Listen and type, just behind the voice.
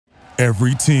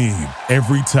Every team,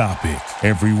 every topic,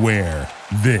 everywhere.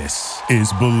 This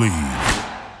is Believe.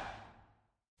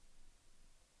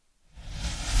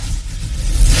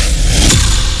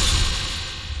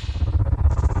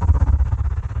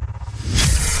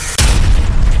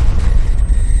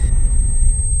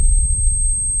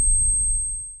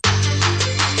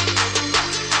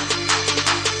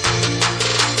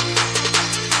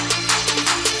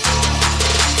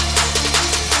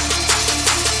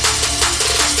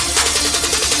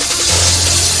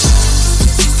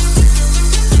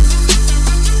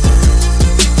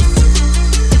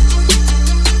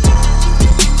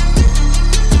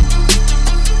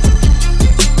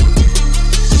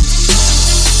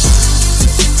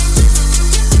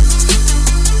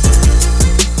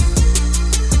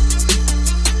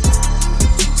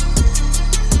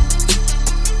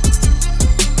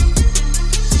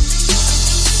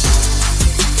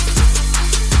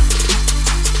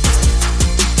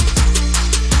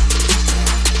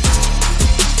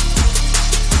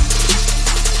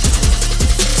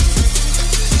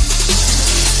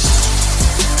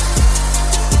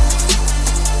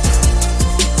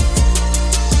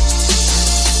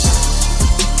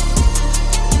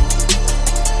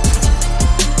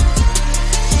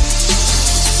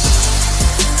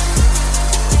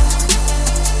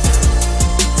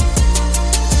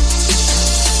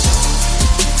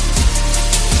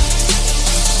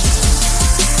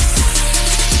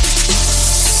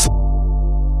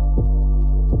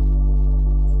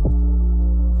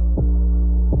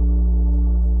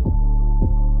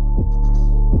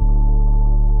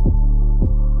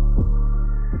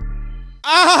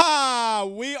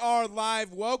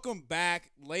 Welcome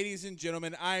back, ladies and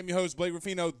gentlemen. I am your host, Blake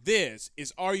Ruffino. This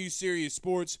is Are You Serious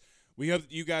Sports. We hope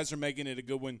that you guys are making it a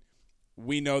good one.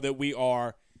 We know that we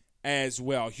are as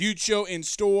well. Huge show in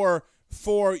store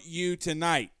for you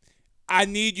tonight. I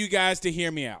need you guys to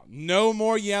hear me out. No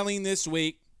more yelling this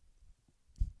week.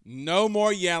 No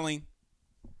more yelling.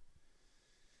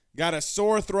 Got a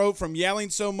sore throat from yelling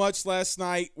so much last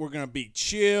night. We're going to be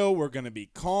chill. We're going to be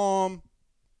calm,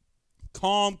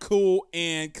 cool,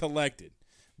 and collected.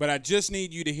 But I just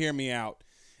need you to hear me out,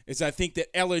 as I think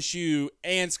that LSU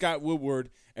and Scott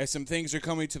Woodward, as some things are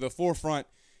coming to the forefront,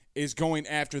 is going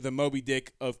after the Moby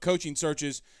Dick of coaching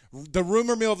searches. The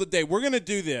rumor mill of the day. We're going to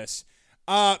do this.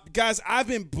 Guys, I've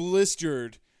been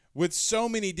blistered with so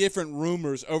many different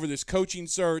rumors over this coaching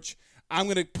search. I'm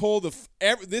going to pull this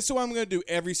is what I'm going to do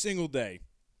every single day.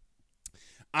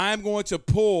 I'm going to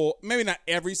pull, maybe not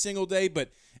every single day, but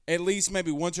at least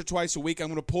maybe once or twice a week, I'm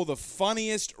going to pull the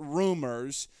funniest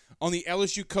rumors on the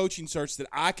LSU coaching search that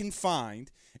I can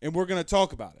find, and we're going to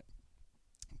talk about it.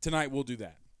 Tonight, we'll do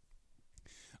that.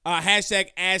 Hashtag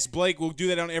Ask Blake. We'll do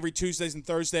that on every Tuesdays and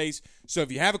Thursdays. So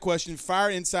if you have a question, fire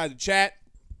it inside the chat.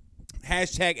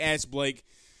 Hashtag Ask Blake,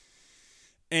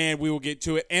 and we will get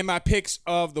to it. And my picks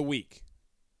of the week.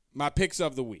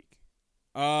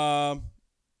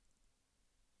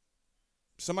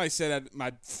 Somebody said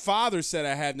my father said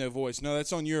I had no voice. No,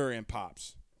 that's on your end,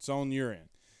 Pops. It's on your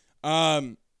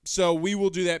end. So we will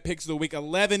do that picks of the week.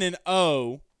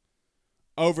 11-0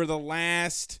 over the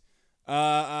last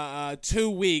 2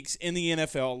 weeks in the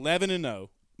NFL. 11-0.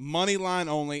 Money line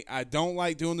only. I don't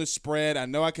like doing the spread. I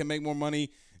know I can make more money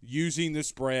using the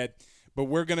spread, but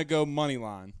we're going to go money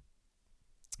line.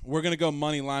 We're going to go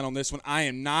money line on this one. I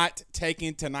am not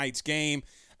taking tonight's game.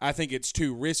 I think it's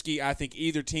too risky. I think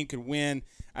either team could win.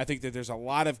 I think that there's a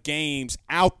lot of games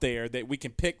out there that we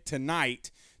can pick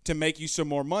tonight to make you some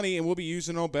more money, and we'll be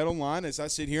using on BetOnline as I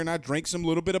sit here and I drink some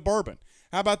little bit of bourbon.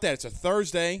 How about that? It's a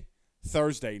Thursday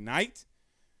night,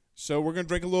 so we're going to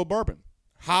drink a little bourbon.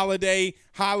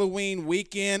 Halloween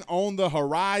weekend on the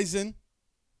horizon,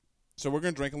 so we're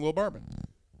going to drink a little bourbon.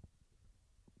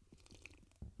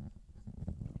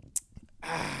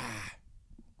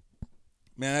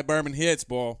 Man, that bourbon hits,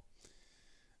 boy.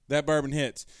 That bourbon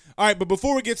hits. All right, but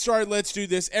before we get started, let's do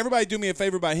this. Everybody do me a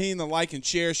favor by hitting the like and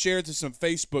share. Share it to some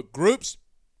Facebook groups.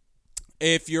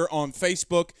 If you're on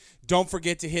Facebook, don't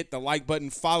forget to hit the like button.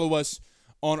 Follow us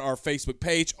on our Facebook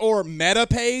page or Meta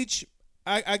page.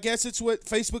 I guess it's what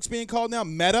Facebook's being called now,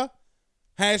 Meta.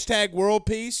 Hashtag World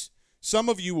Peace. Some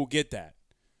of you will get that.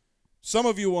 Some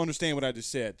of you will understand what I just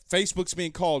said. Facebook's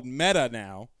being called Meta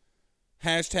now.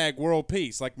 Hashtag World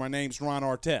Peace, like my name's Ron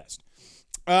Artest.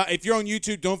 If you're on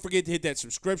YouTube, don't forget to hit that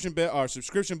subscription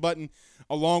button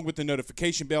along with the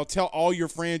notification bell. Tell all your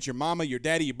friends, your mama, your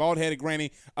daddy, your bald-headed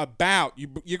granny about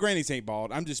your grannies ain't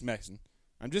bald. I'm just messing.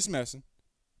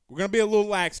 We're going to be a little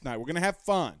lax tonight. We're going to have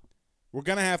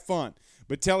fun.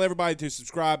 But tell everybody to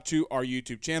subscribe to our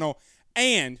YouTube channel.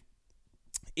 And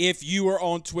If you are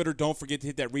on Twitter, don't forget to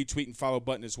hit that retweet and follow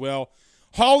button as well.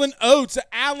 Hall & Oates,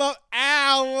 Alabama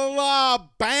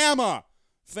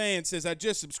fan says, I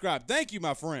just subscribed. Thank you,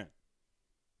 my friend.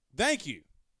 Thank you.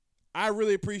 I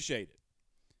really appreciate it.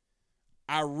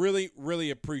 I really, really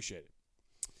appreciate it.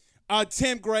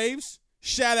 Tim Graves,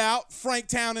 shout out.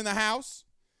 Franktown in the house,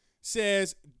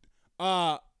 says,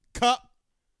 Cup,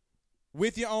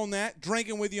 with you on that.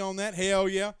 Drinking with you on that. Hell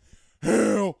yeah.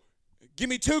 Hell. Give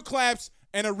me 2 claps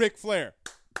and a Ric Flair.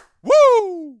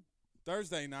 Woo!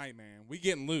 Thursday night, man. We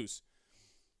getting loose.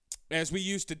 As we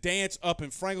used to dance up in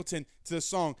Franklinton to the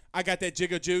song, I got that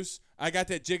jigga juice. I got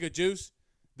that jigga juice.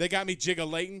 They got me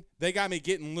jiggalating. They got me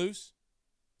getting loose.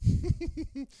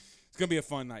 It's going to be a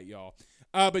fun night, y'all.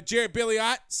 But Jared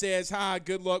Billiot says, hi,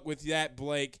 good luck with that,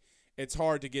 Blake. It's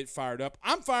hard to get fired up.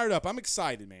 I'm fired up. I'm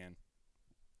excited, man.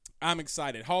 I'm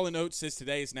excited. Hall & Oates says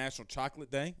today is National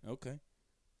Chocolate Day. Okay.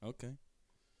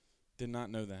 Did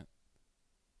not know that.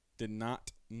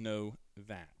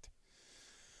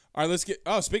 All right, let's get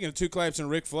 – speaking of 2 claps and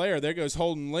Ric Flair, there goes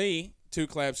Holden Lee, 2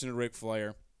 claps and a Ric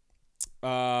Flair.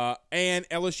 And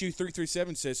LSU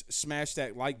 337 says, smash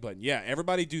that like button. Yeah,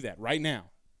 everybody do that right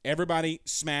now. Everybody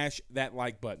smash that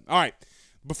like button. All right,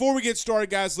 before we get started,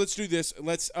 guys, let's do this.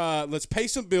 Let's pay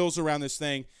some bills around this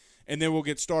thing, and then we'll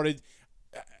get started.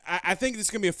 I think this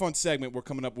is going to be a fun segment we're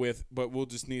coming up with, but we'll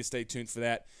just need to stay tuned for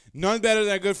that. None better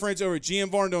than our good friends over at GM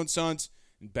Varnado & Sons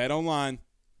and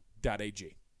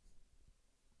betonline.ag.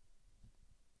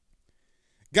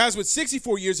 Guys, with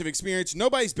 64 years of experience,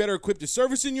 nobody's better equipped to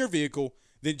service in your vehicle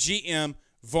than GM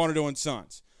Varnado &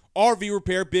 Sons. RV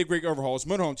repair, big rig overhauls,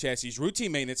 motorhome chassis,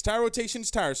 routine maintenance, tire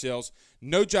rotations, tire sales.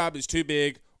 No job is too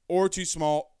big or too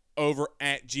small over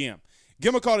at GM.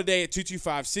 Give them a call today at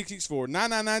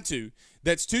 225-664-9992.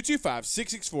 That's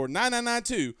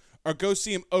 225-664-9992. Or go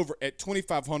see them over at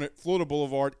 2500 Florida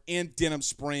Boulevard in Denham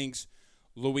Springs,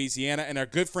 Louisiana. And our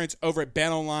good friends over at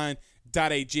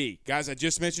BetOnline.ag. Guys, I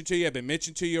just mentioned to you, I've been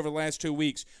mentioning to you over the last 2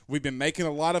 weeks, we've been making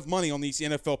a lot of money on these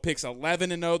NFL picks,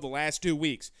 11-0 the last 2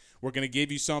 weeks. We're going to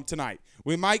give you some tonight.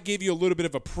 We might give you a little bit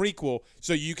of a prequel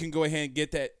so you can go ahead and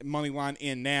get that money line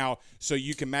in now so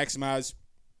you can maximize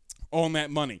on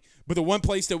that money. But the one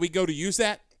place that we go to use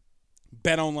that,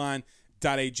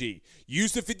 betonline.ag.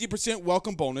 Use the 50%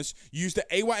 welcome bonus. Use the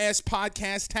AYS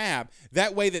podcast tab.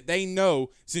 That way that they know,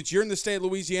 since you're in the state of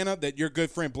Louisiana, that your good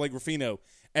friend Blake Ruffino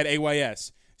at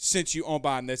AYS sent you on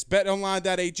by. And that's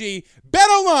betonline.ag.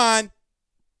 Betonline.ag.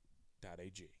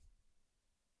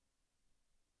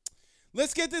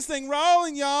 Let's get this thing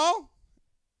rolling, y'all.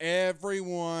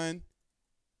 Everyone,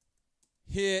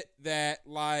 hit that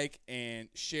like and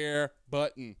share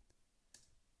button.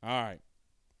 All right.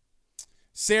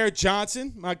 Sarah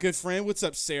Johnson, my good friend. What's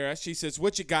up, Sarah? She says,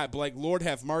 what you got, Blake? Lord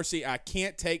have mercy. I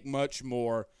can't take much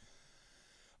more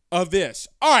of this.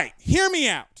 All right. Hear me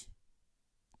out.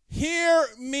 Hear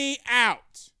me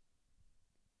out.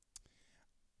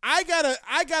 I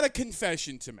got a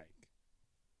confession to make.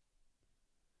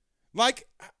 Like,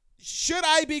 should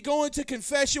I be going to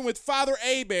confession with Father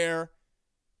Abear?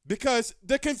 Because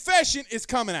the confession is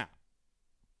coming out.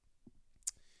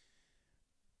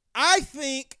 I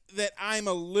think that I'm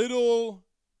a little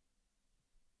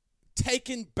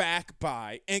taken back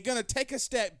by and going to take a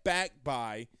step back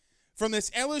by from this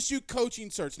LSU coaching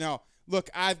search. Now, look,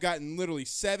 I've gotten literally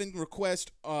 7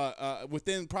 requests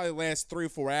within probably the last 3 or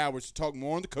 4 hours to talk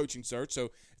more on the coaching search. So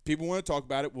if people want to talk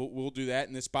about it, we'll do that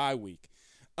in this bye week.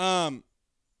 But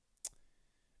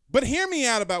hear me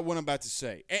out about what I'm about to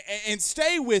say. And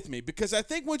stay with me, because I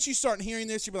think once you start hearing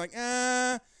this, you'll be like,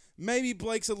 maybe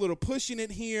Blake's a little pushing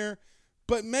it here,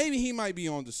 but maybe he might be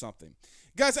onto something.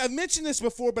 Guys, I've mentioned this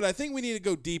before, but I think we need to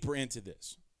go deeper into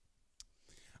this.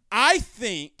 I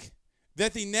think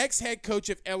that the next head coach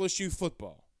of LSU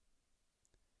football,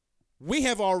 we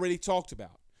have already talked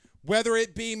about. Whether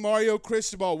it be Mario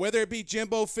Cristobal, whether it be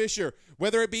Jimbo Fisher,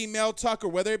 whether it be Mel Tucker,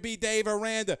 whether it be Dave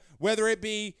Aranda, whether it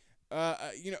be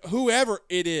whoever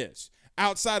it is,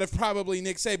 outside of probably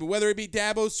Nick Saban, whether it be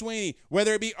Dabo Swinney,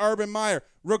 whether it be Urban Meyer,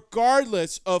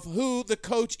 regardless of who the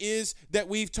coach is that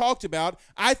we've talked about,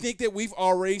 I think that we've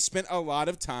already spent a lot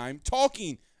of time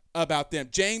talking about them.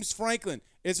 James Franklin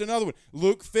is another one.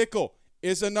 Luke Fickell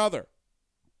is another.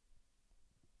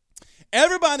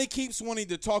 Everybody keeps wanting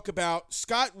to talk about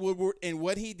Scott Woodward and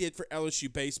what he did for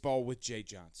LSU baseball with Jay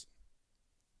Johnson.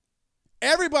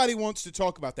 Everybody wants to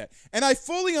talk about that. And I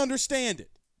fully understand it.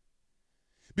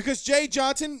 Because Jay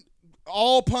Johnson,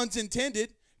 all puns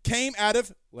intended, came out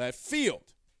of left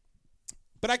field.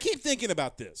 But I keep thinking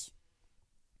about this.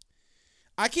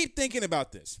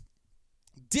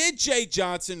 Did Jay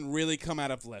Johnson really come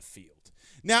out of left field?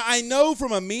 Now, I know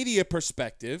from a media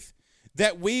perspective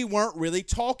that we weren't really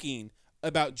talking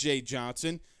about Jay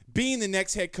Johnson being the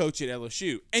next head coach at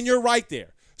LSU. And you're right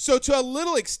there. So to a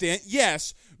little extent,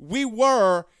 yes, we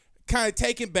were kind of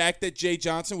taken back that Jay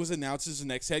Johnson was announced as the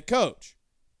next head coach.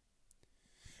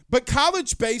 But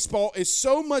college baseball is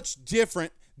so much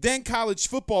different than college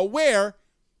football, where,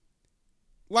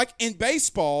 like in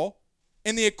baseball,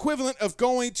 in the equivalent of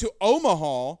going to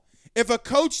Omaha, if a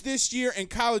coach this year in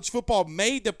college football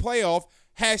made the playoff,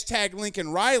 hashtag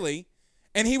Lincoln Riley,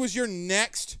 and he was your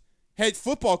next head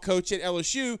football coach at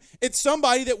LSU, it's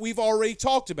somebody that we've already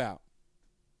talked about.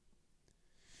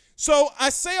 So I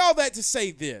say all that to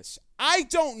say this. I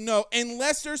don't know,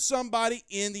 unless there's somebody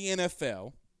in the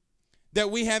NFL that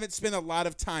we haven't spent a lot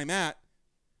of time at,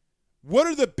 what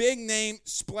are the big name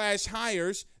splash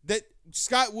hires that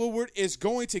Scott Woodward is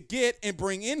going to get and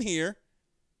bring in here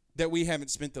that we haven't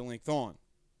spent the length on?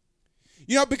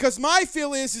 You know, because my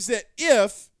feel is that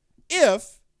if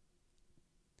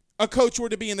a coach were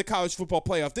to be in the college football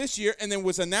playoff this year and then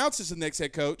was announced as the next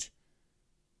head coach,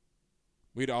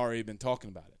 we'd already been talking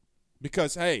about it.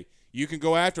 Because, hey, you can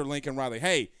go after Lincoln Riley.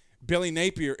 Hey, Billy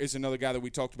Napier is another guy that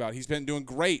we talked about. He's been doing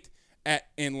great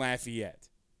in Lafayette.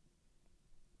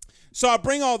 So I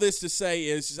bring all this to say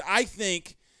is I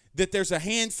think that there's a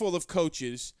handful of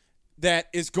coaches that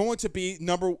is going to be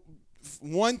number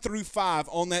 1 through 5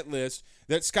 on that list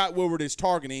that Scott Woodward is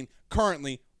targeting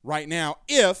currently right now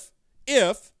if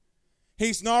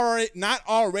he's not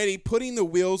already putting the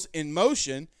wheels in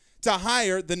motion to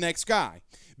hire the next guy.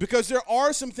 Because there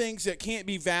are some things that can't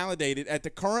be validated at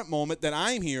the current moment that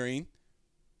I'm hearing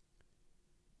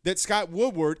that Scott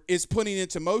Woodward is putting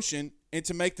into motion and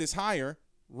to make this hire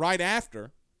right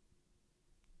after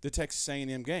the Texas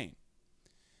A&M game.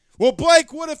 Well,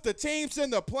 Blake, what if the team's in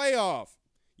the playoff?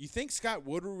 You think Scott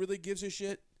Woodward really gives a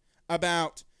shit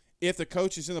about if the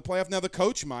coach is in the playoff? Now, the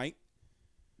coach might,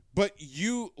 but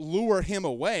you lure him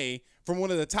away from one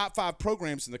of the top 5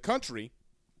 programs in the country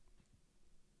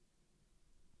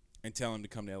and tell him to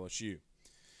come to LSU.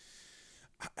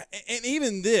 And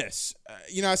even this,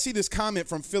 I see this comment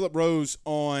from Philip Rose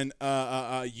on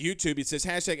YouTube. It says,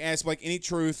 hashtag Ask Blake, any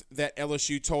truth that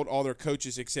LSU told all their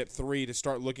coaches except 3 to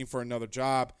start looking for another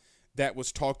job? That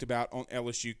was talked about on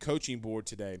LSU coaching board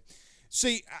today.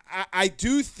 See, I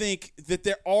do think that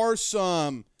there are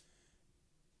some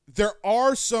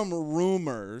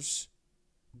rumors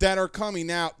that are coming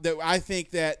out that I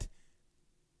think that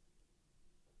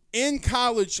in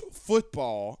college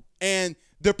football and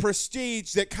the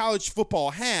prestige that college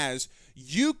football has,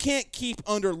 you can't keep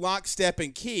under lockstep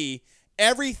and key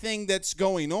everything that's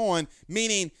going on,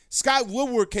 meaning Scott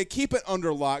Woodward can keep it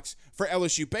under locks for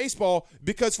LSU baseball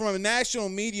because from a national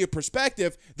media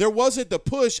perspective, there wasn't the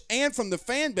push and from the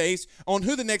fan base on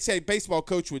who the next head baseball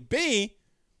coach would be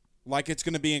like it's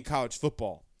going to be in college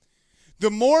football. The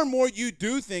more and more you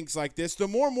do things like this, the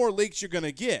more and more leaks you're going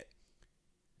to get.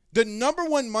 The number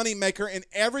one moneymaker in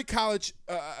every college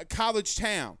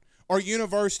town or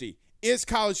university is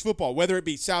college football, whether it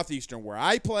be Southeastern where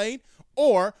I played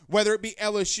or whether it be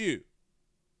LSU.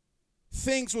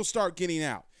 Things will start getting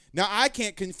out. Now, I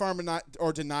can't confirm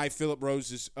or deny Philip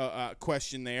Rose's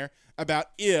question there about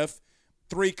if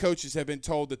 3 coaches have been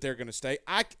told that they're going to stay.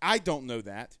 I don't know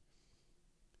that.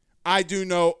 I do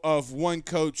know of one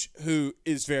coach who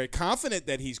is very confident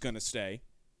that he's going to stay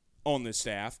on the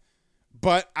staff,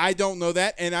 but I don't know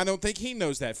that, and I don't think he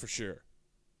knows that for sure.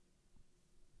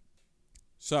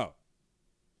 So,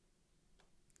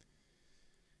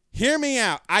 hear me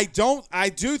out. I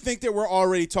do think that we're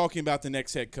already talking about the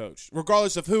next head coach.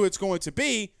 Regardless of who it's going to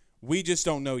be, we just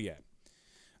don't know yet.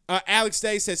 Alex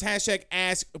Day says, hashtag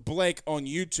Ask Blake on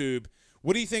YouTube.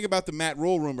 What do you think about the Matt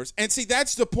Rule rumors? And see,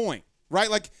 that's the point,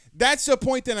 right? Like, that's the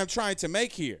point that I'm trying to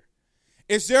make here.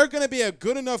 Is there going to be a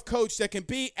good enough coach that can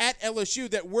be at LSU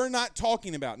that we're not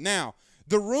talking about? Now,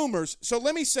 the rumors, so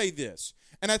let me say this,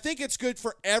 and I think it's good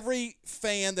for every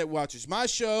fan that watches my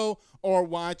show or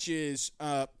watches,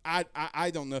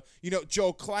 I don't know,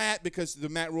 Joe Klatt, because the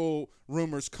Matt Rule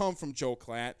rumors come from Joe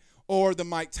Klatt, or the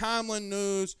Mike Tomlin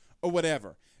news, or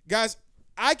whatever. Guys,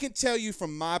 I can tell you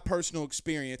from my personal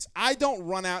experience, I don't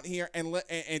run out here and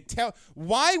tell.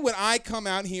 Why would I come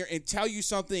out here and tell you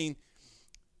something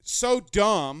so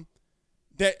dumb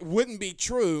that wouldn't be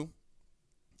true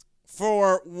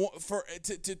to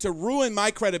ruin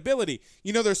my credibility?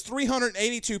 There's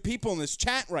 382 people in this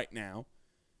chat right now,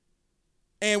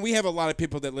 and we have a lot of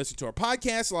people that listen to our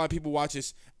podcast. A lot of people watch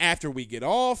us after we get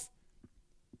off.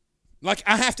 Like,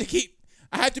 I have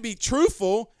to be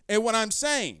truthful in what I'm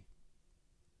saying.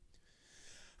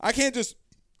 I can't just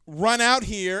run out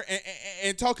here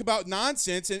and talk about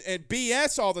nonsense and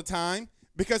BS all the time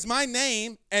because my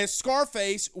name, as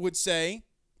Scarface would say,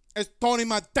 as Tony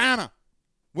Montana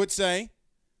would say,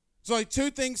 there's only two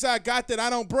things I got that I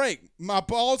don't break: my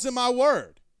balls and my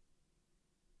word.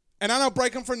 And I don't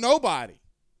break them for nobody.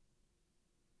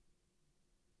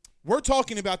 We're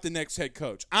talking about the next head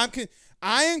coach.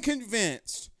 I am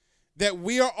convinced that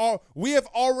we have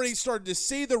already started to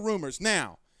see the rumors.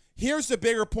 Now, here's the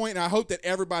bigger point, and I hope that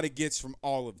everybody gets from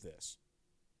all of this.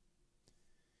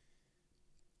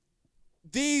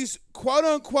 These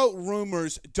quote-unquote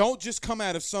rumors don't just come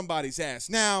out of somebody's ass.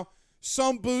 Now,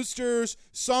 some boosters,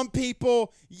 some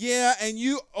people, yeah, and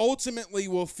you ultimately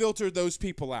will filter those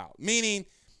people out. Meaning,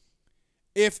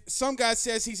 if some guy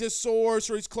says he's a source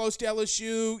or he's close to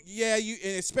LSU, yeah,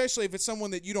 and especially if it's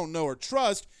someone that you don't know or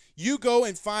trust, you go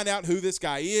and find out who this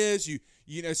guy is.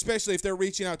 You know, especially if they're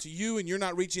reaching out to you and you're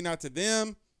not reaching out to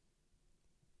them.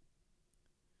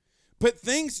 But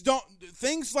things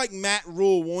like Matt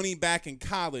Rule wanting back in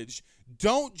college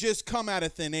don't just come out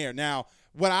of thin air. Now,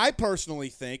 what I personally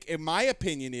think, in my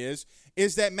opinion, is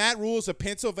that Matt Rule is a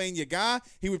Pennsylvania guy.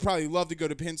 He would probably love to go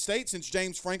to Penn State since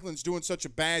James Franklin's doing such a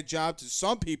bad job to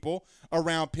some people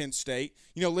around Penn State.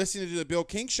 You know, listening to the Bill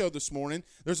King show this morning,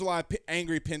 there's a lot of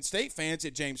angry Penn State fans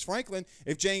at James Franklin.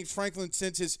 If James Franklin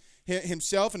sends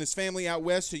himself and his family out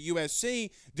west to USC,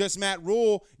 does Matt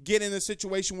Rule get in a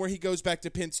situation where he goes back to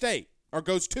Penn State or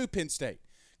goes to Penn State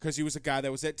because he was a guy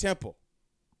that was at Temple?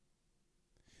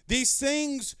 These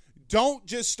things don't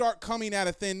just start coming out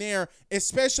of thin air,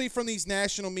 especially from these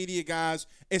national media guys,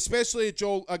 especially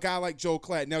a guy like Joel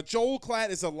Klatt. Now, Joel Klatt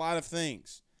is a lot of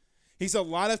things. He's a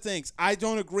lot of things. I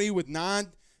don't agree with 9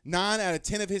 out of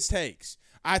 10 of his takes.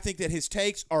 I think that his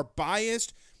takes are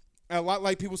biased. A lot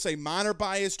like people say mine are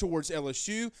biased towards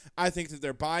LSU. I think that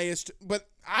they're biased, but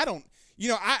I don't. You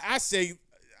know, I say,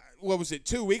 what was it,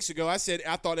 2 weeks ago, I said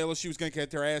I thought LSU was going to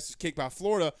get their asses kicked by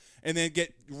Florida and then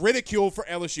get ridiculed for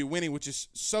LSU winning, which is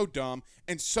so dumb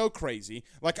and so crazy.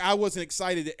 Like, I wasn't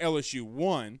excited that LSU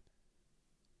won.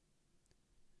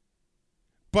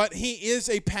 But he is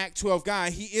a Pac-12 guy.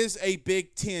 He is a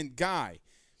Big Ten guy.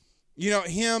 You know,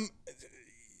 him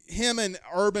and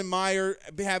Urban Meyer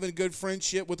having a good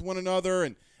friendship with one another,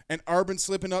 and Urban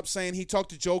slipping up saying he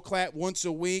talked to Joel Klatt once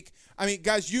a week. I mean,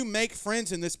 guys, you make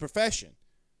friends in this profession.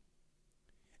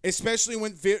 Especially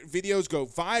when videos go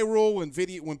viral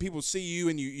and when people see you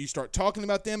and you start talking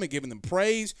about them and giving them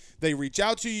praise, they reach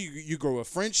out to you. You grow a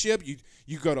friendship.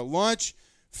 You go to lunch.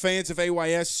 Fans of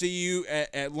AYS see you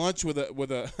at lunch with a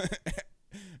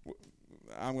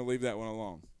I'm going to leave that one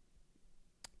alone.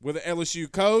 With an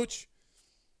LSU coach.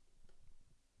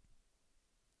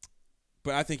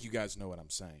 But I think you guys know what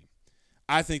I'm saying.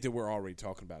 I think that we're already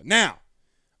talking about it. Now,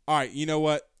 all right, you know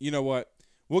what?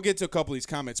 We'll get to a couple of these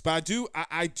comments, but I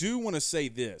do want to say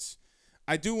this.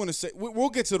 I do want to say we'll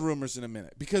get to the rumors in a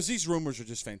minute because these rumors are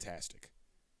just fantastic.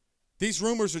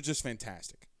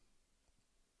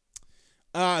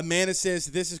 Amanda says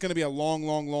this is going to be a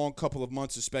long couple of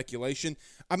months of speculation.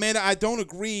 Amanda, I don't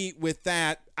agree with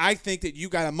that. I think that you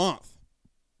got a month.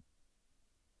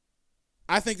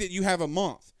 I think that you have a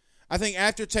month. I think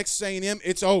after Texas A&M,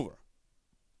 it's over.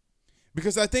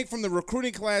 Because I think from the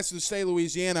recruiting class in the state of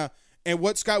Louisiana and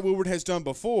what Scott Woodward has done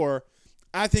before,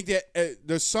 I think that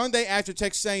the Sunday after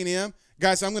Texas A&M,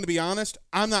 guys, I'm going to be honest,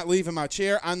 I'm not leaving my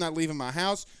chair. I'm not leaving my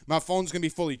house. My phone's going to be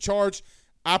fully charged.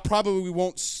 I probably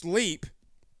won't sleep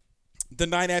the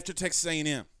night after Texas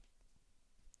A&M.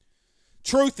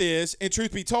 Truth is, and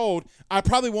truth be told, I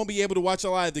probably won't be able to watch a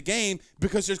lot of the game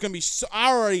because there's going to be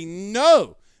I already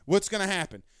know what's going to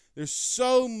happen. There's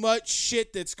so much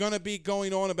shit that's going to be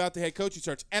going on about the head coaching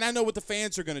search. And I know what the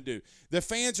fans are going to do. The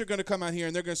fans are going to come out here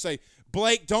and they're going to say,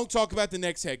 Blake, don't talk about the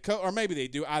next head coach. Or maybe they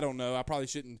do. I don't know. I probably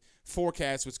shouldn't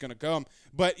forecast what's going to come.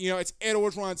 But, you know, it's Ed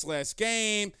Orgeron's last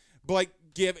game. Blake,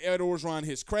 give Ed Orgeron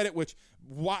his credit, which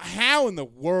how in the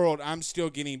world I'm still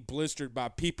getting blistered by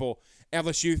people,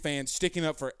 LSU fans, sticking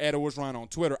up for Ed Orgeron on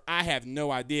Twitter. I have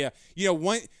no idea. You know,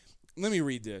 let me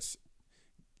read this.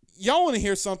 Y'all want to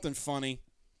hear something funny?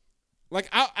 Like,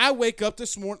 I wake up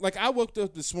this morning, I woke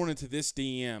up this morning to this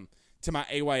DM to my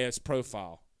AYS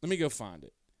profile. Let me go find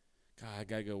it. God, I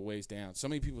got to go ways down. So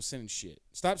many people sending shit.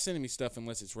 Stop sending me stuff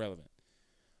unless it's relevant.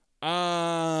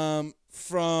 From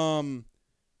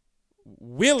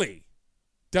Willie,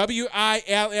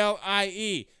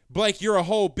 Willie. Blake, you're a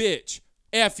whole bitch.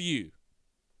 F you.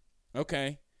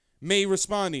 Okay. Me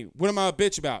responding, what am I a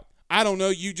bitch about? I don't know,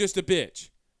 you just a bitch.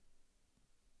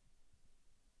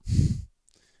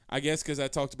 I guess because I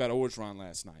talked about Orgeron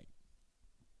last night.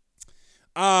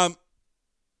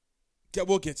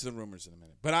 We'll get to the rumors in a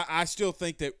minute. But I still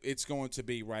think that it's going to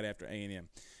be right after A&M.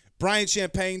 Brian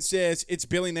Champagne says it's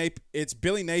Billy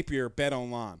Napier, Bet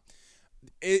Online.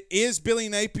 Is Billy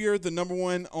Napier the number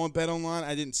one on Bet Online?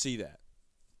 I didn't see that.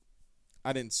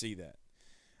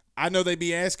 I know they'd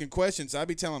be asking questions. I'd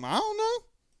be telling them, I don't know.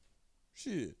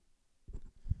 Shit.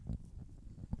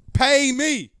 Pay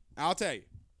me. I'll tell you.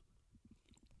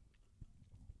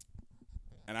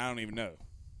 And I don't even know.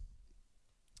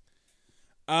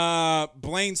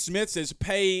 Blaine Smith says,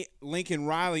 pay Lincoln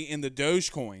Riley in the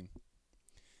Dogecoin.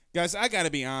 Guys, I got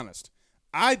to be honest.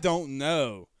 I don't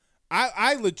know.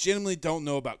 I legitimately don't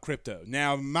know about crypto.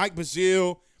 Now, Mike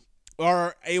Bazile,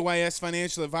 our AYS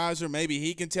financial advisor, maybe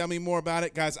he can tell me more about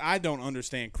it. Guys, I don't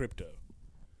understand crypto.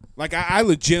 Like, I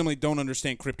legitimately don't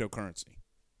understand cryptocurrency.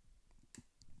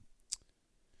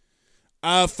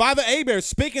 Father Aber,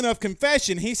 speaking of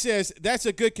confession, he says, that's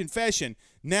a good confession.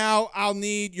 Now I'll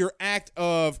need your act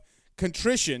of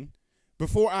contrition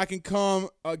before I can come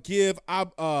give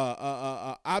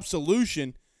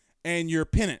absolution and your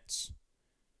penance.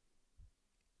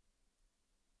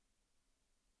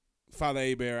 Father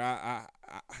Aber,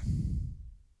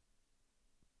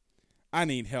 I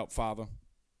need help, Father.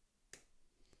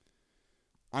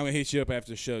 I'm going to hit you up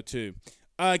after the show, too.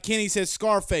 Kenny says,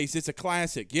 Scarface, it's a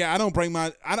classic. Yeah,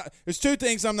 there's two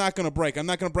things I'm not going to break. I'm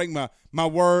not going to break my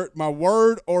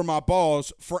word or my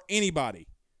balls for anybody.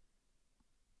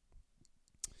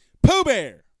 Pooh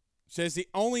Bear says, the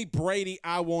only Brady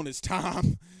I want is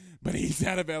Tom, but he's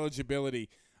out of eligibility.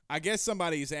 I guess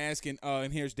somebody's asking,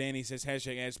 and here's Danny says,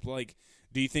 hashtag Ask Blake,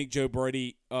 do you think Joe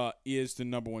Brady is the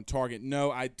number one target? No,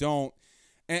 I don't.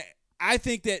 And I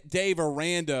think that Dave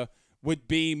Aranda would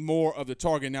be more of the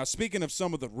target. Now, speaking of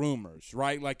some of the rumors,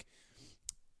 right? Like,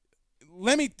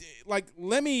 let me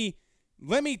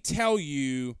tell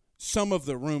you some of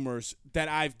the rumors that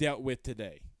I've dealt with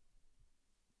today.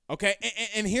 Okay,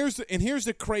 and here's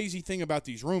the crazy thing about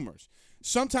these rumors.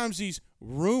 Sometimes these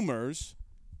rumors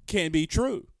can be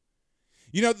true.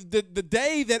 You know, the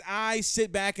day that I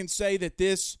sit back and say that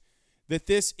this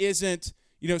isn't,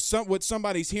 you know, what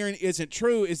somebody's hearing isn't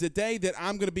true is the day that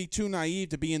I'm going to be too naive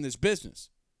to be in this business.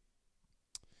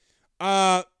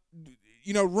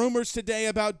 You know, rumors today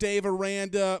about Dave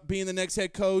Aranda being the next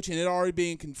head coach and it already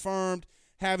being confirmed,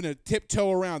 having to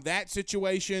tiptoe around that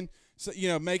situation, so, you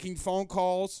know, making phone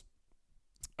calls.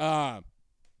 One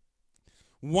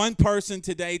person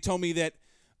today told me that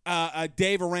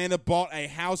Dave Aranda bought a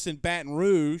house in Baton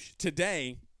Rouge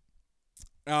today,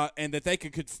 and that they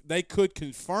could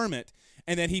confirm it,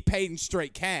 and that he paid in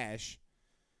straight cash.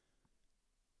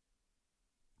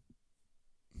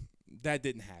 That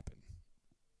didn't happen.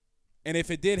 And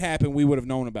if it did happen, we would have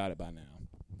known about it by now,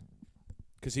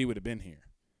 because he would have been here,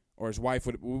 or his wife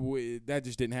would. That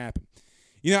just didn't happen.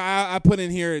 You know, I put in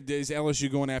here, is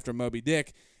LSU going after Moby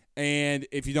Dick? And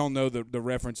if you don't know the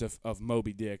reference of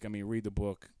Moby Dick, I mean, read the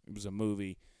book. It was a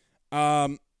movie.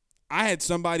 I had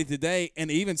somebody today, and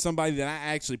even somebody that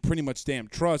I actually pretty much damn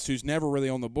trust, who's never really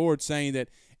on the board, saying that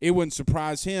it wouldn't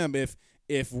surprise him if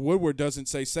Woodward doesn't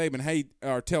say Saban, hey,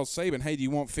 or tell Saban, hey, do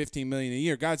you want $15 million a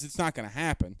year? Guys, it's not going to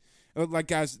happen. Like,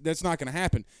 guys, that's not going to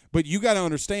happen. But you got to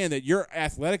understand that your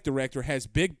athletic director has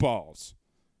big balls.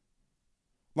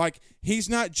 Like, he's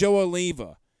not Joe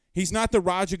Oliva. He's not the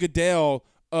Roger Goodell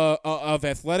of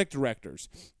athletic directors.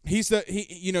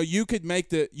 You could make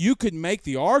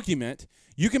the argument.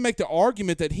 You can make the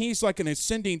argument that he's like an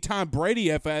ascending Tom Brady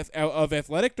of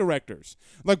athletic directors.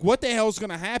 Like, what the hell is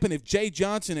going to happen if Jay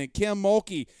Johnson and Kim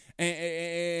Mulkey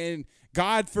and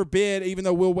God forbid, even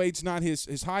though Will Wade's not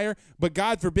his hire, but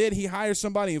God forbid he hires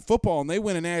somebody in football and they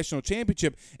win a national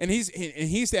championship, and he's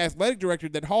the athletic director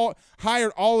that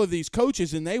hired all of these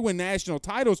coaches and they win national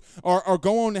titles or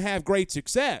go on to have great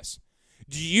success.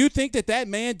 Do you think that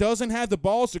man doesn't have the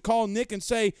balls to call Nick and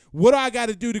say, what do I got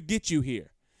to do to get you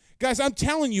here? Guys, I'm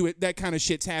telling you that kind of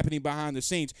shit's happening behind the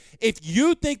scenes. If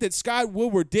you think that Scott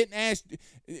Woodward didn't ask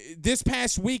this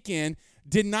past weekend,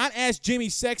 did not ask Jimmy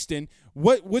Sexton,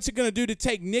 what's it going to do to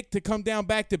take Nick to come down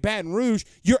back to Baton Rouge,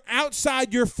 you're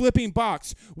outside your flipping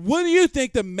box. What do you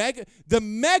think the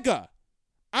mega,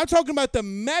 I'm talking about the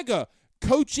mega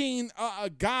coaching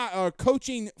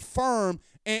coaching firm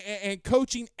and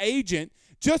coaching agent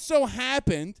just so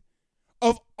happened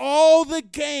of all the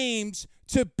games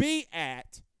to be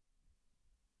at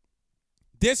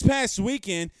this past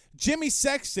weekend, Jimmy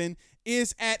Sexton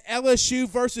is at LSU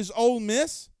versus Ole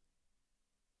Miss?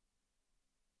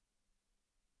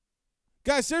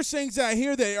 Guys, there's things out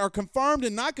here that are confirmed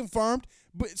and not confirmed,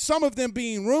 but some of them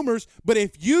being rumors. But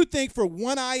if you think for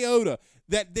one iota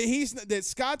that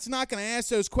Scott's not going to ask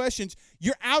those questions,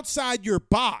 you're outside your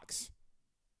box.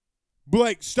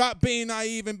 Blake, stop being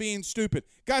naive and being stupid.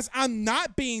 Guys, I'm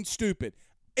not being stupid.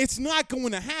 It's not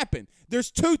going to happen. There's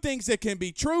two things that can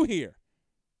be true here.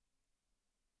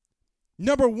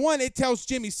 Number one, it tells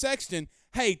Jimmy Sexton,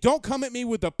 hey, don't come at me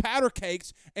with the powder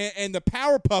cakes and the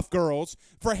Powerpuff Girls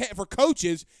for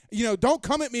coaches. You know, don't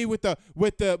come at me with the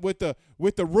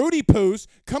Rudy Poos.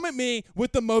 Come at me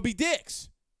with the Moby Dicks,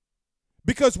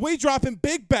 because we dropping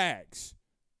big bags,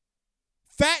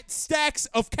 fat stacks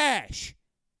of cash.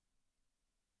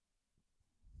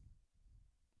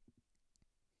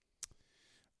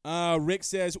 Rick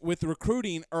says, with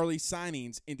recruiting early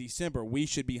signings in December, we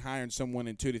should be hiring someone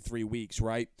in 2 to 3 weeks,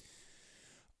 right?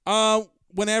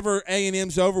 Whenever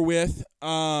A&M's over with,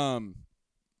 so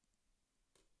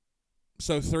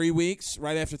 3 weeks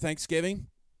right after Thanksgiving.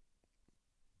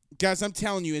 Guys, I'm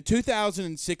telling you, in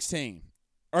 2016,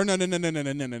 or no. In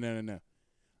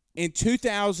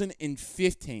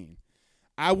 2015,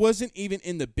 I wasn't even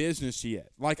in the business yet.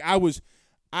 Like,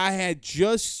 I had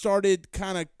just started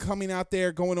kind of coming out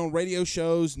there, going on radio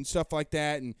shows and stuff like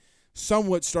that, and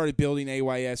somewhat started building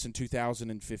AYS in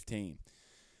 2015.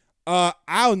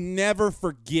 I'll never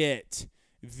forget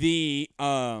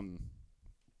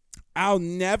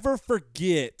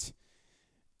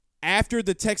after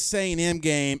the Texas A&M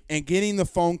game and getting the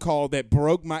phone call that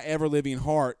broke my ever-living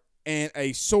heart, and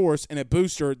a source and a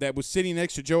booster that was sitting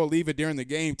next to Joe Oliva during the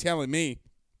game telling me,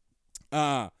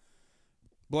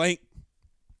 Blake,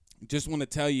 just want to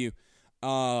tell you,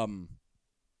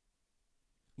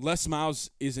 Les Miles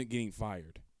isn't getting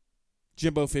fired.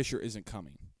 Jimbo Fisher isn't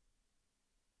coming.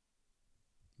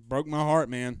 Broke my heart,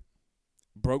 man.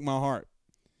 Broke my heart.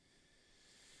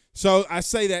 So I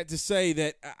say that to say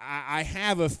that I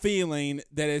have a feeling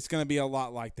that it's going to be a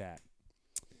lot like that.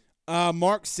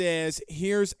 Mark says,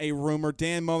 here's a rumor.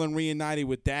 Dan Mullen reunited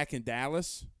with Dak in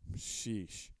Dallas.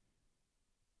 Sheesh.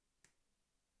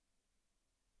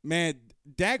 Man,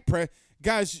 Dak Prescott,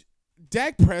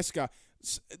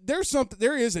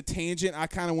 there is a tangent I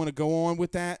kind of want to go on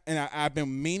with that, and I've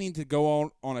been meaning to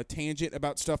go on a tangent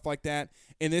about stuff like that,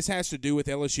 and this has to do with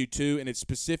LSU too, and it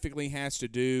specifically has to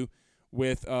do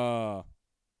with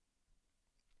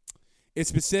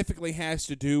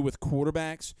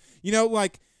quarterbacks. You know,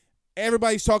 like,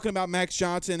 everybody's talking about Max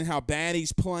Johnson and how bad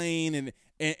he's playing,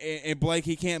 and Blake,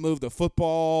 he can't move the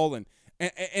football, and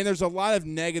there's a lot of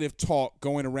negative talk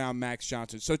going around Max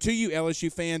Johnson. So to you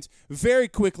LSU fans, very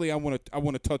quickly, I want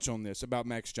to touch on this about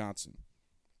Max Johnson.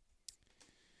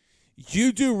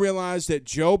 You do realize that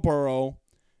Joe Burrow,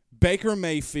 Baker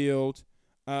Mayfield,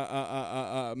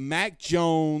 Mac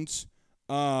Jones,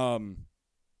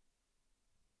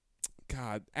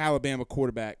 Alabama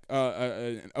quarterback,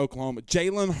 Oklahoma,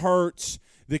 Jalen Hurts,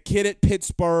 the kid at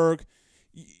Pittsburgh.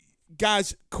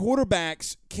 Guys,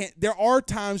 quarterbacks can't. There are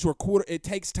times where it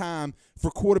takes time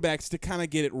for quarterbacks to kind of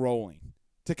get it rolling,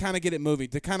 to kind of get it moving,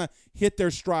 to kind of hit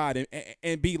their stride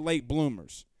and be late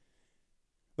bloomers.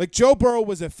 Like, Joe Burrow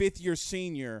was a fifth-year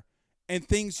senior, and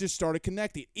things just started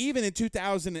connecting. Even in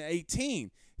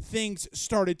 2018, things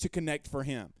started to connect for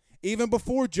him. Even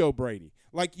before Joe Brady.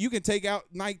 Like, you can take out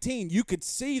 19. You could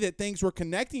see that things were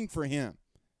connecting for him.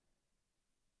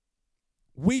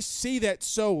 We see that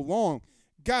so long.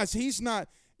 Guys, he's not,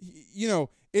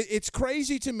 it's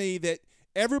crazy to me that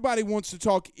everybody wants to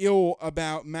talk ill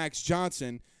about Max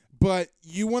Johnson, but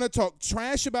you want to talk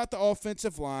trash about the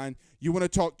offensive line. You want to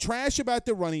talk trash about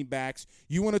the running backs.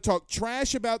 You want to talk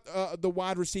trash about the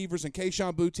wide receivers and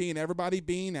Kayshon Boutte and everybody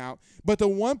being out. But the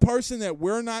one person that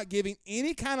we're not giving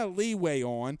any kind of leeway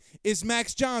on is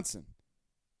Max Johnson.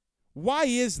 Why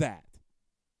is that?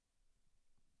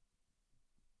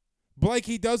 Blake,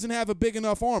 he doesn't have a big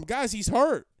enough arm. Guys, he's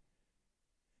hurt.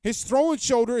 His throwing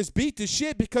shoulder is beat to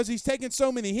shit because he's taking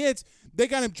so many hits. They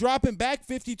got him dropping back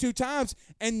 52 times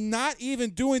and not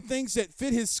even doing things that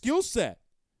fit his skill set.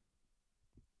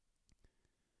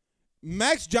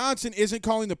 Max Johnson isn't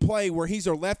calling the play where he's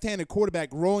a left-handed quarterback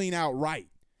rolling out right.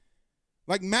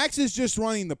 Like, Max is just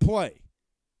running the play.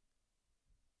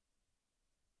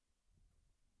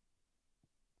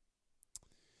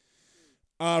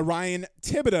 Ryan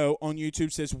Thibodeau on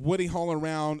YouTube says, Woody haul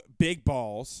around big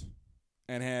balls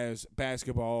and has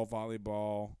basketball,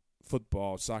 volleyball,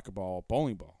 football, soccer ball,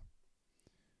 bowling ball.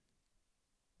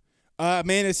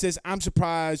 Amanda says, I'm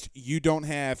surprised you don't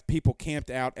have people camped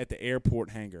out at the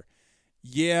airport hangar.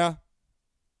 Yeah.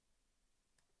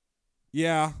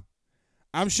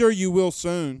 I'm sure you will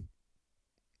soon.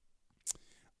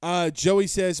 Joey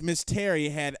says, Miss Terry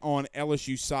had on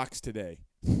LSU socks today.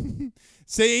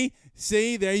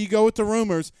 See, there you go with the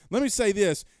rumors. Let me say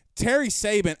this. Terry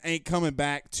Saban ain't coming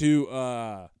back to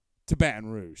Baton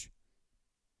Rouge.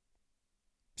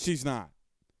 She's not.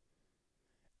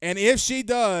 And if she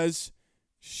does,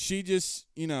 she just,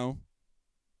 I'm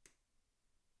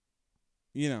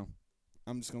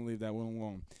just going to leave that one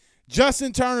alone.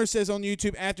 Justin Turner says on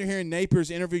YouTube, after hearing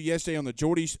Napier's interview yesterday on the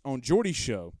Jordy's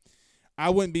show, I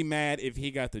wouldn't be mad if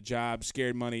he got the job.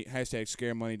 Scared money, hashtag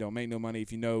scared money, don't make no money.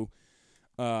 If you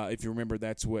remember,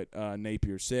 that's what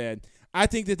Napier said. I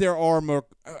think that there are more.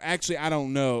 Actually, I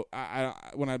don't know.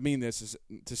 When I mean this is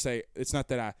to say it's not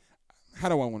that how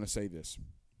do I want to say this?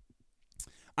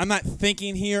 I'm not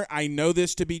thinking here. I know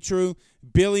this to be true.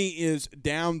 Billy is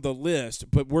down the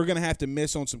list, but we're going to have to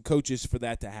miss on some coaches for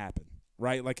that to happen,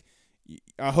 right? Like,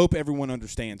 I hope everyone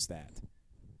understands that.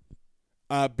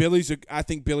 I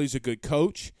think Billy's a good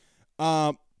coach,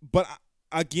 but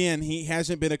again, he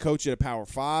hasn't been a coach at a Power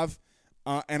 5,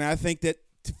 and I think that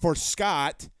for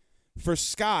Scott,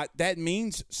 that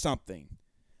means something.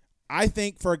 I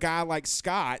think for a guy like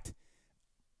Scott,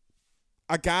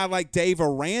 a guy like Dave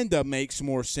Aranda makes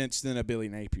more sense than a Billy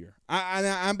Napier.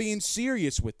 I'm being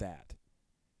serious with that.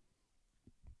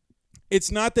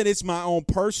 It's not that it's my own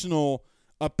personal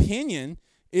opinion.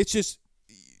 It's just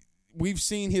we've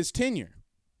seen his tenure.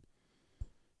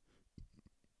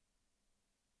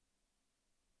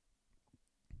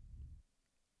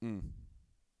 I'm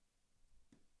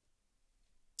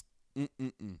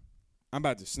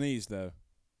about to sneeze, though.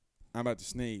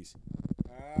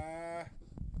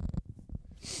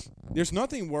 There's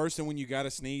nothing worse than when you got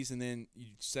to sneeze and then you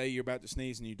say you're about to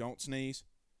sneeze and you don't sneeze.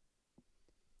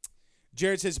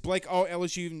 Jared says, Blake, all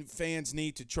LSU fans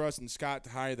need to trust in Scott to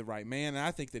hire the right man, and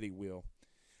I think that he will.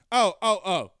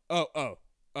 Oh.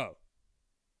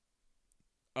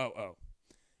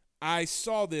 I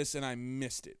saw this and I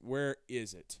missed it. Where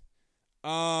is it?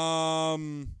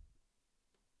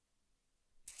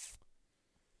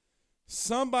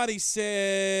 Somebody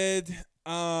said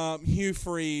Hugh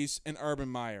Freeze and Urban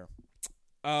Meyer.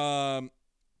 I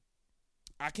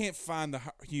can't find the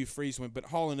Hugh Freeze one, but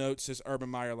Hall & Oates says Urban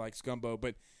Meyer likes gumbo,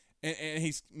 and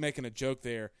he's making a joke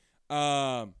there.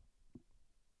 Let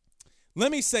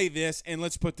me say this, and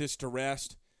let's put this to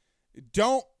rest.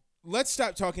 Let's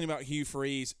stop talking about Hugh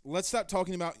Freeze. Let's stop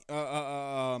talking about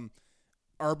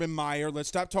Urban Meyer. Let's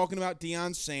stop talking about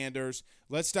Deion Sanders.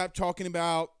 Let's stop talking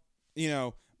about,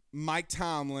 Mike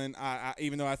Tomlin,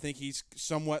 even though I think he's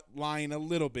somewhat lying a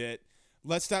little bit.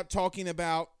 Let's stop talking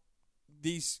about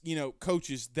these,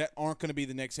 coaches that aren't going to be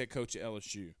the next head coach at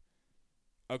LSU.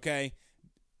 Okay?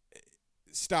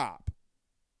 Stop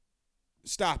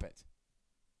it.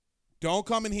 Don't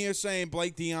come in here saying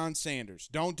Blake Deion Sanders.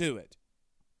 Don't do it.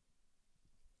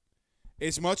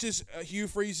 As much as Hugh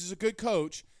Freeze is a good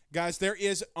coach, guys, there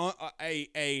is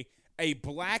a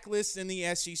blacklist in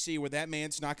the SEC where that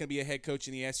man's not going to be a head coach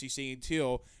in the SEC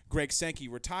until Greg Sankey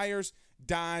retires,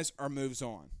 dies, or moves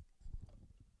on.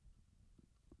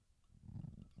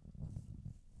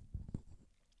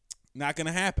 Not going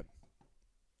to happen.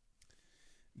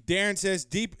 Darren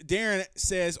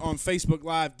says on Facebook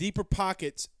Live, deeper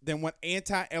pockets than what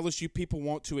anti-LSU people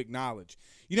want to acknowledge.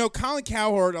 Colin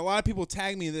Cowherd, a lot of people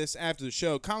tag me this after the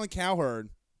show. Colin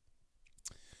Cowherd,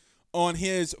 on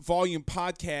his Volume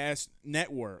Podcast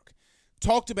Network,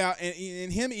 talked about,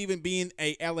 and him even being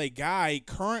a LA guy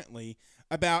currently,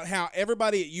 about how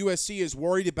everybody at USC is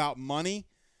worried about money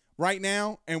right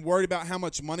now and worried about how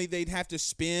much money they'd have to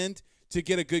spend to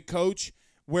get a good coach,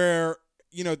 where,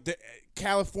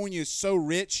 California is so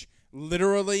rich,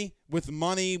 literally, with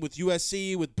money, with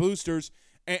USC, with boosters,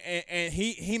 and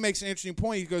he makes an interesting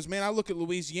point. He goes, man, I look at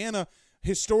Louisiana,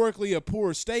 historically a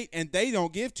poor state, and they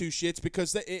don't give two shits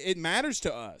because it matters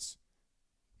to us.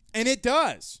 And it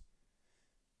does.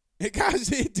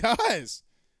 Guys, it does.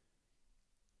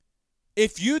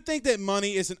 If you think that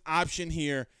money is an option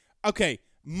here, okay,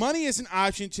 money is an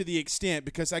option to the extent,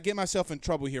 because I get myself in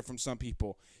trouble here from some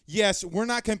people. Yes, we're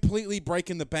not completely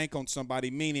breaking the bank on somebody,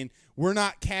 meaning we're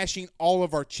not cashing all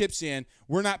of our chips in.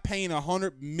 We're not paying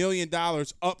 $100 million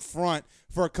up front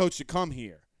for a coach to come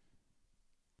here.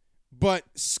 But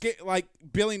like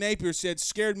Billy Napier said,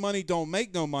 scared money don't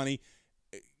make no money.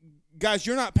 Guys,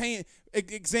 you're not paying.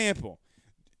 Example,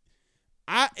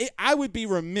 I would be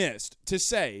remiss to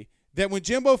say that when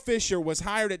Jimbo Fisher was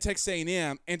hired at Texas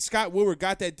A&M and Scott Woodward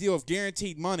got that deal of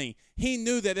guaranteed money, he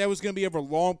knew that was going to be over a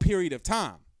long period of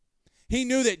time. He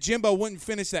knew that Jimbo wouldn't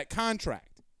finish that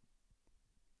contract.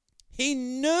 He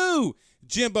knew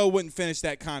Jimbo wouldn't finish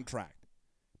that contract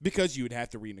because you would have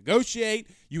to renegotiate.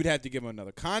 You would have to give him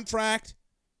another contract.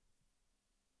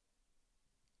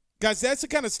 Guys, that's the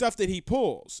kind of stuff that he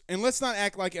pulls. And let's not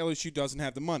act like LSU doesn't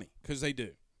have the money, because they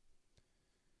do.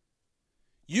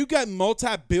 You got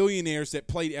multi-billionaires that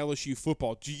played LSU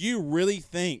football. Do you really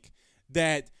think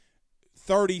that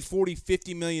 $30, $40,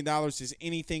 $50 million is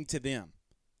anything to them?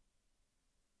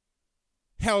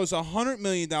 Hell, is $100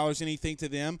 million anything to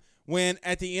them when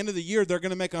at the end of the year they're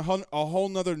going to make a whole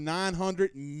nother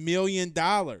 $900 million?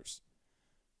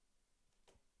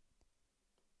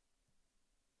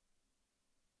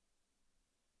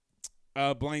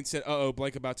 Blaine said,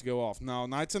 Blake about to go off. No,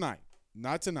 not tonight.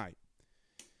 Not tonight.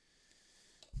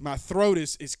 My throat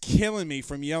is killing me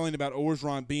from yelling about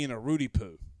Orgeron being a Rudy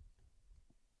Poo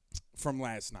from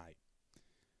last night.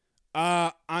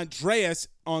 Andreas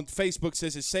on Facebook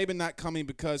says, is Saban not coming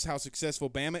because how successful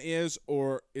Bama is,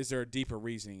 or is there a deeper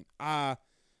reasoning?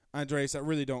 Andreas, I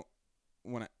really don't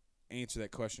want to answer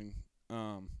that question.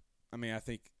 I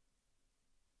think –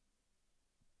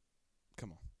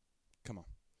 come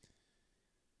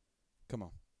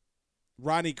on.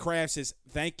 Rodney Kraft says,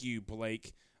 thank you,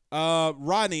 Blake.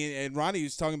 Rodney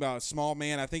was talking about a small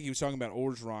man. I think he was talking about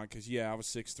Orgeron because, I was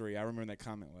 6'3". I remember that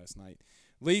comment last night.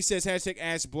 Lee says,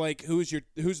 #ask Blake, who's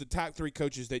the top 3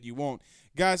 coaches that you want?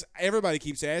 Guys, everybody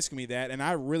keeps asking me that, and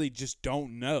I really just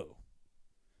don't know.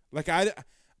 Like, I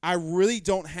really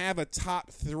don't have a top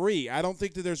 3. I don't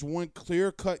think that there's one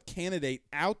clear-cut candidate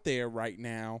out there right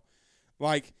now.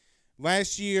 Like,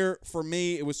 last year, for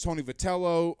me, it was Tony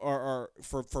Vitello or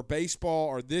for baseball,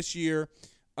 or this year.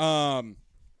 I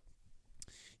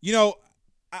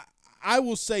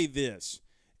will say this.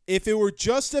 If it were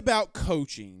just about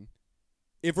coaching,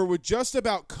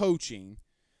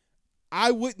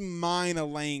 I wouldn't mind a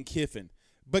Lane Kiffin.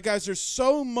 But, guys, there's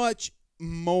so much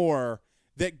more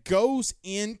that goes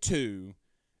into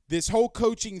this whole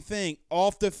coaching thing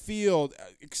off the field,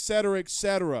 et cetera, et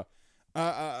cetera.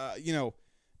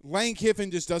 Lane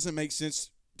Kiffin just doesn't make sense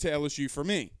to LSU for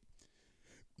me.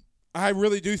 I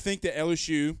really do think that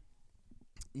LSU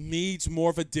needs more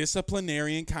of a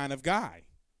disciplinarian kind of guy.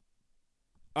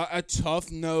 A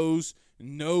tough-nosed,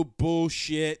 no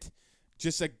bullshit,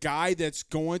 just a guy that's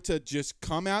going to just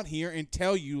come out here and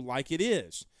tell you like it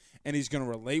is. And he's going to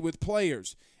relate with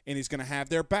players, and he's going to have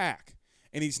their back,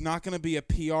 and he's not going to be a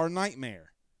PR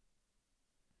nightmare.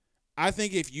 I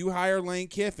think if you hire Lane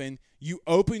Kiffin, you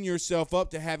open yourself up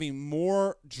to having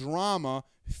more drama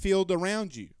filled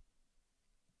around you.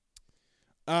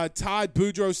 Todd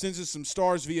Boudreaux sends us some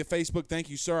stars via Facebook. Thank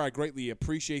you, sir. I greatly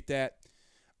appreciate that.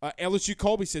 LSU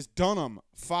Colby says, Dunham,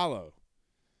 follow.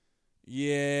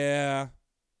 Yeah.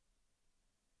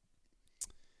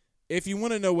 If you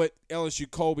want to know what LSU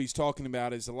Colby's talking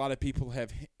about, is a lot of people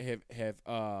have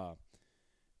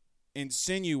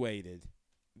insinuated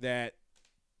that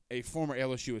a former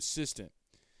LSU assistant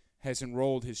has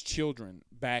enrolled his children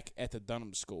back at the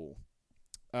Dunham School.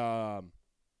 Marvin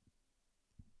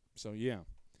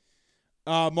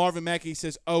Mackey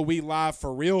says, we live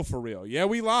for real. Yeah,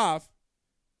 we live.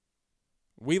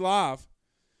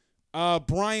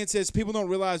 Brian says, people don't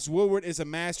realize Woodward is a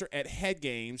master at head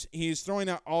games. He is throwing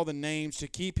out all the names to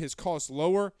keep his costs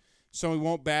lower so he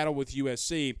won't battle with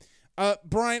USC.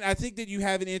 Brian, I think that you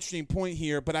have an interesting point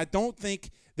here, but I don't think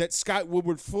that Scott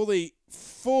Woodward fully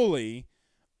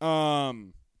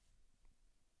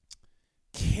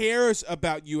cares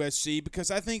about USC,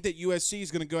 because I think that USC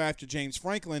is going to go after James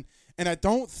Franklin, and I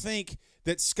don't think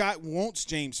that Scott wants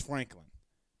James Franklin.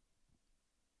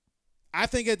 I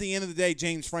think at the end of the day,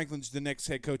 James Franklin's the next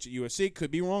head coach at USC.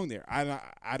 Could be wrong there. I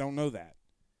don't know that.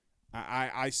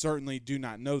 I certainly do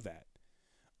not know that.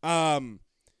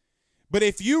 But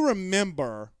if you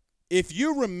remember,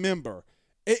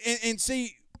 and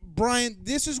see, Brian,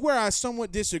 this is where I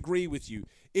somewhat disagree with you.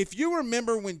 If you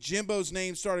remember when Jimbo's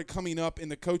name started coming up in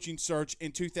the coaching search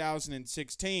in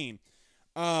 2016,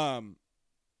 that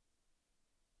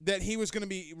he was going to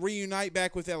be reunite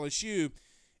back with LSU,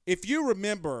 if you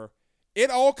remember, it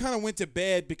all kind of went to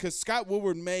bed because Scott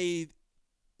Woodward made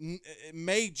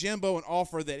Jimbo an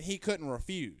offer that he couldn't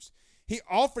refuse. He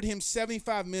offered him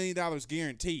 $75 million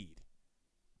guaranteed.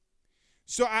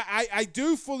 So I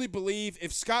do fully believe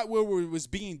if Scott Woodward was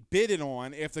being bidded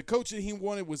on, if the coach that he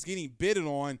wanted was getting bidded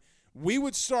on, we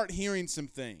would start hearing some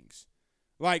things.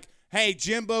 Like, hey,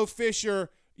 Jimbo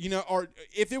Fisher, or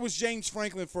if it was James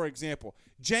Franklin, for example.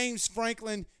 James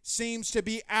Franklin seems to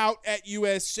be out at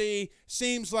USC.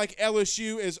 Seems like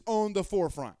LSU is on the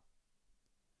forefront.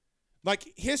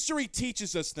 Like, history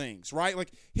teaches us things, right?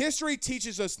 Like, history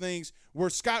teaches us things where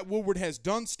Scott Woodward has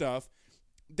done stuff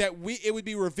that it would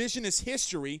be revisionist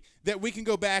history that we can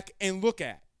go back and look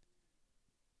at.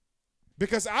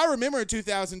 Because I remember in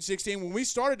 2016 when we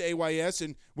started AYS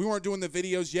and we weren't doing the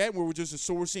videos yet, we were just a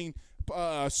sourcing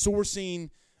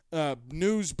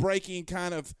news breaking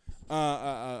kind of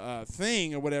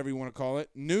thing, or whatever you want to call it,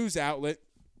 news outlet.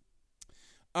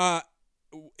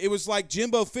 it was like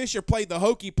Jimbo Fisher played the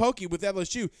hokey pokey with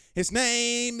LSU. His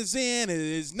name is in,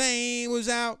 his name was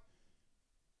out.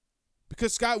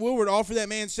 Because Scott Woodward offered that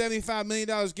man $75 million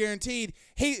guaranteed.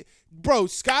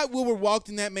 Scott Woodward walked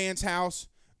in that man's house,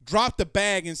 dropped the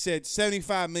bag, and said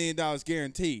 $75 million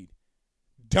guaranteed.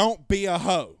 Don't be a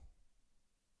hoe.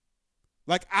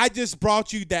 Like, I just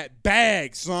brought you that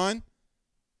bag, son.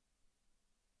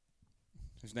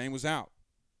 His name was out.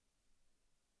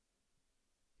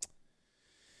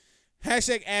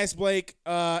 Hashtag Ask Blake,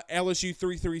 LSU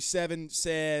 337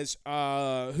 says,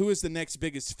 who is the next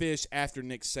biggest fish after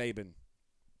Nick Saban?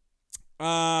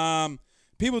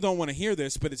 People don't want to hear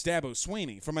this, but it's Dabo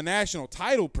Swinney. From a national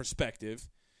title perspective,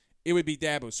 it would be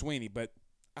Dabo Swinney, but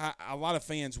a lot of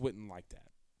fans wouldn't like that.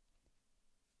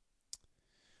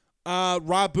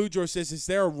 Rob Boudreaux says, is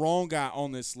there a wrong guy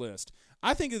on this list?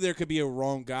 I think that there could be a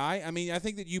wrong guy. I mean, I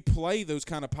think that you play those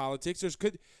kind of politics.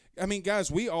 Guys,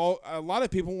 a lot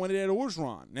of people wanted Ed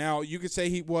Orgeron. Now, you could say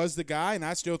he was the guy, and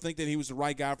I still think that he was the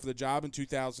right guy for the job in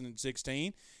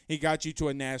 2016. He got you to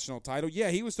a national title. Yeah,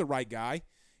 he was the right guy.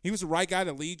 He was the right guy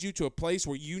to lead you to a place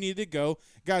where you needed to go.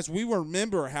 Guys, we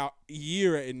remember how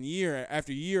year and year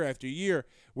after year after year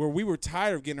where we were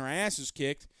tired of getting our asses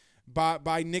kicked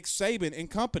by Nick Saban and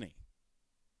company.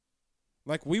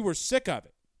 Like, we were sick of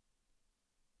it.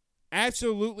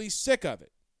 Absolutely sick of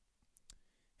it.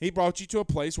 He brought you to a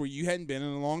place where you hadn't been in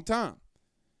a long time.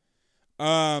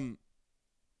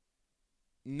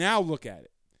 Now look at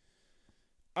it.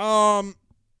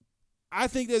 I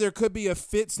think that there could be a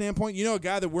fit standpoint. You know, a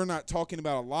guy that we're not talking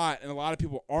about a lot, and a lot of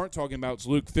people aren't talking about, is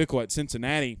Luke Fickell at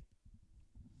Cincinnati.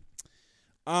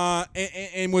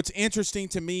 And what's interesting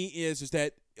to me is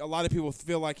that a lot of people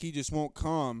feel like he just won't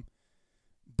come,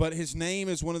 but his name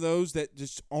is one of those that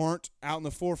just aren't out in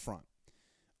the forefront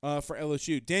for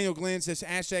LSU. Daniel Glenn says,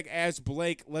 hashtag Ask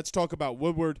Blake. Let's talk about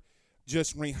Woodward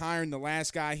just rehiring the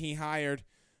last guy he hired,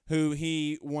 who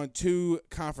he won 2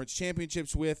 conference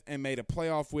championships with and made a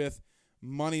playoff with.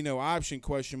 Money no option, ?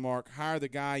 Hire the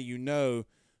guy you know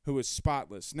who is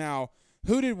spotless. Now,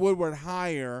 who did Woodward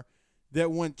hire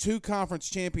that won 2 conference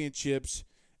championships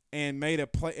and made a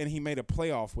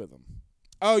playoff with them?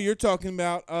 Oh, you're talking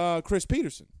about Chris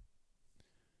Peterson.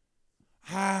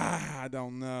 I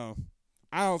don't know.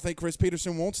 I don't think Chris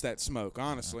Peterson wants that smoke,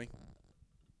 honestly.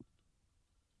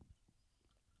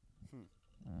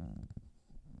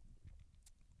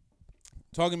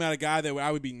 Talking about a guy that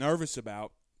I would be nervous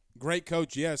about. Great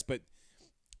coach, yes, but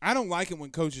I don't like it when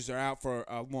coaches are out for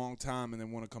a long time and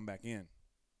then want to come back in.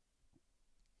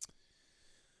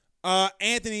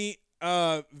 Anthony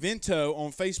Vento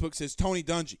on Facebook says Tony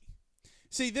Dungy.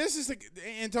 See, this is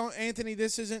Anthony,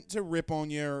 this isn't to rip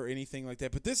on you or anything like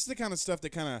that, but this is the kind of stuff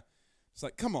that kind of, it's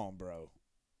like, come on, bro.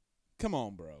 Come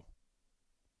on, bro.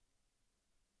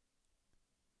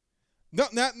 No,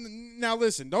 now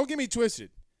listen, don't get me twisted.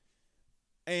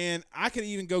 And I could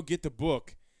even go get the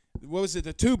book. What was it?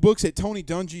 The 2 books that Tony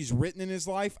Dungy's written in his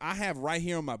life, I have right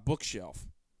here on my bookshelf.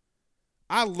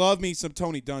 I love me some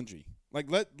Tony Dungy.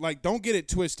 Like don't get it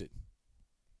twisted.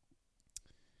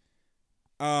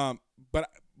 But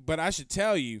I should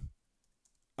tell you,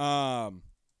 guys,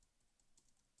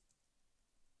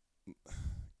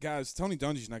 Tony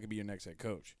Dungy's not going to be your next head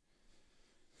coach.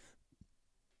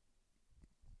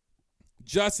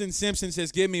 Justin Simpson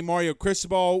says, give me Mario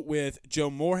Cristobal with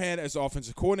Joe Moorhead as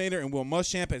offensive coordinator and Will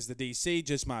Muschamp as the DC.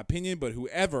 Just my opinion, but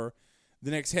whoever the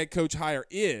next head coach hire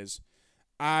is,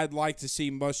 I'd like to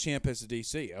see Muschamp as the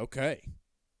DC. Okay.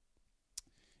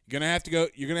 You're gonna have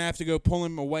to go pull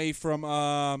him away from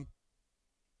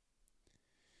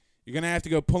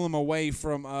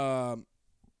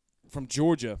from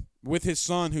Georgia with his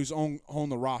son who's on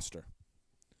the roster.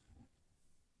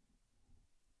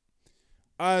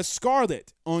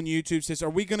 Scarlett on YouTube says, are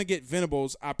we going to get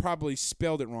Venables? I probably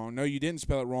spelled it wrong. No, you didn't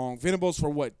spell it wrong. Venables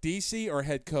for what, DC or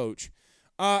head coach?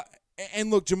 And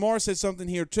look, Jamar says something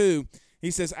here too. He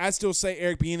says, I still say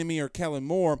Eric Bieniemy or Kellen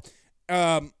Moore.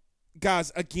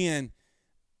 Guys, again,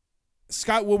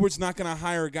 Scott Woodward's not going to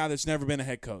hire a guy that's never been a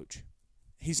head coach.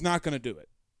 He's not going to do it.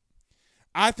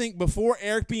 I think before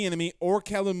Eric Bieniemy or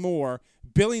Kellen Moore,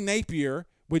 Billy Napier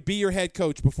would be your head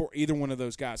coach before either one of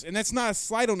those guys. And that's not a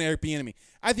slight on Eric Bieniemy.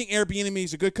 I think Eric Bieniemy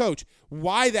is a good coach.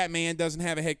 Why that man doesn't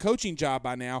have a head coaching job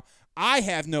by now, I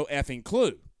have no effing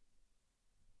clue.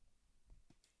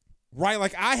 Right?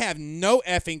 Like, I have no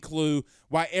effing clue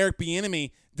why Eric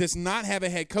Bieniemy does not have a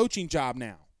head coaching job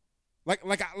now.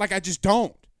 Like I just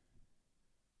don't.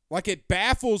 Like, it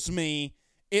baffles me.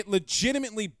 It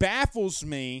legitimately baffles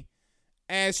me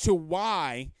as to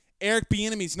why Eric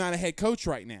Bieniemy's not a head coach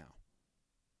right now.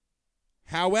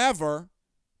 However,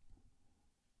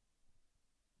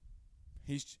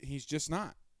 He's just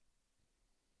not.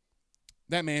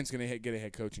 That man's going to get a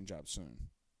head coaching job soon.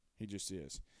 He just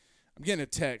is. I'm getting a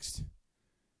text.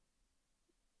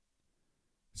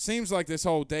 Seems like this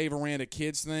whole Dave Aranda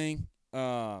kids thing,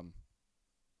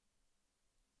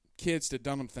 kids to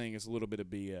Dunham thing is a little bit of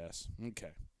BS.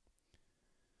 Okay.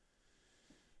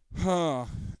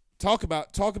 Talk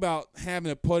about having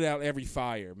to put out every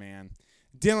fire, man.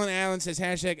 Dylan Allen says,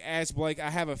 #Ask Blake. I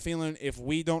have a feeling if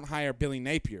we don't hire Billy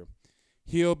Napier,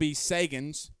 he'll be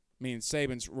Saban's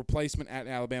replacement at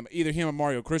Alabama. Either him or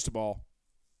Mario Cristobal.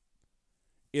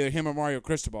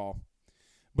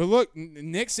 But look,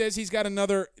 Nick says he's got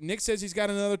another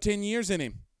 10 years in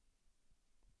him.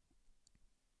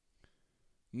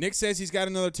 Nick says he's got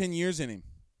another 10 years in him.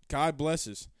 God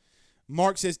blesses.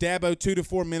 Mark says Dabo 2 to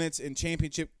 4 minutes in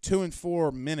championship 2 and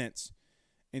 4 minutes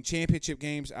in championship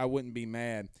games. I wouldn't be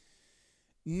mad.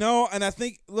 No, and I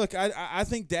think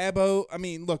Dabo. I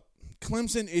mean, look,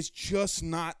 Clemson is just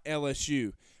not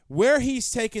LSU. Where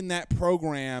he's taken that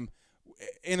program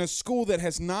in a school that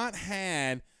has not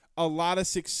had a lot of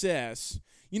success.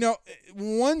 You know,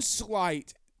 one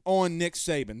slight on Nick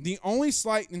Saban, the only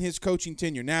slight in his coaching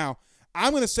tenure. Now,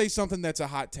 I'm going to say something that's a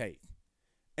hot take,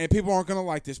 and people aren't going to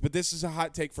like this, but this is a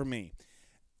hot take for me.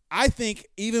 I think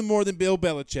even more than Bill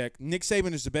Belichick, Nick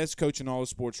Saban is the best coach in all of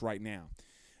sports right now.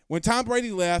 When Tom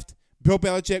Brady left, Bill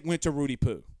Belichick went to Rudy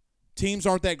Poo. Teams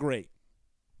aren't that great.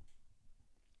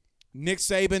 Nick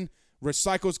Saban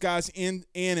recycles guys in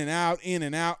and out,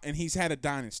 and he's had a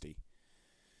dynasty.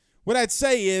 What I'd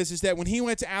say is that when he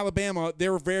went to Alabama, they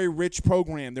were a very rich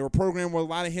program. They were a program with a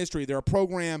lot of history. They're a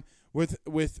program with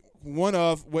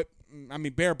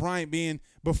Bear Bryant being,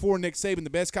 before Nick Saban, the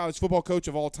best college football coach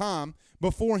of all time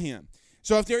before him.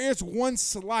 So if there is one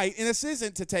slight, and this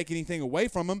isn't to take anything away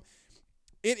from him,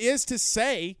 it is to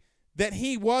say that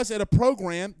he was at a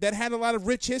program that had a lot of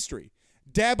rich history.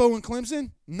 Dabo and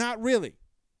Clemson, not really.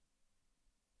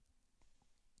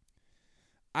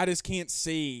 I just can't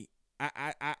see.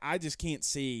 I just can't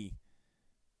see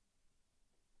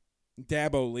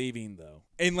Dabo leaving, though,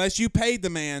 unless you paid the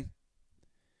man.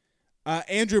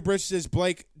 Andrew Bridge says,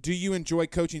 Blake, do you enjoy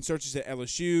coaching searches at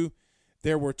LSU?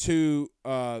 There were two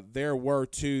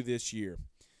this year.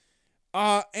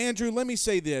 Andrew, let me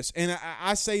say this, and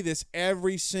I say this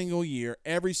every single year,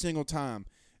 every single time.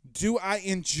 Do I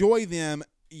enjoy them?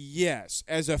 Yes.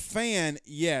 As a fan,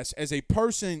 yes. As a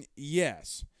person,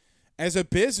 yes. As a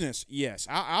business, yes.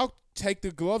 I'll take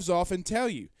the gloves off and tell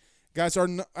you. Guys,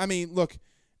 look,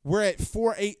 we're at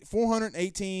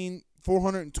 418,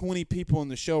 420 people in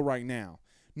the show right now.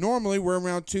 Normally, we're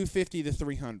around 250 to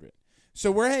 300. So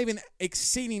we're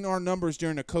exceeding our numbers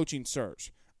during a coaching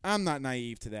search. I'm not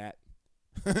naive to that.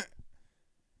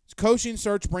 Coaching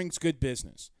search brings good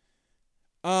business.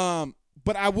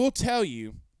 But I will tell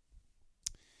you,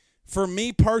 for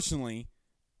me personally,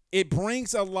 it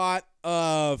brings a lot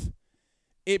of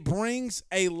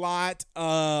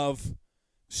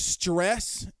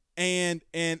stress, and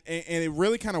it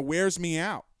really kind of wears me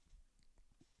out,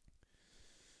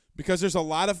 because there's a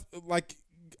lot of, like,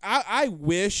 I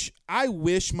wish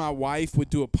my wife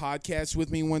would do a podcast with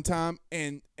me one time,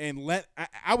 and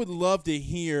I would love to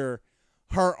hear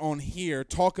her on here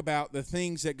talk about the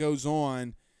things that goes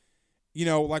on. You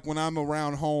know, like when I'm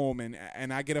around home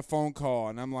and I get a phone call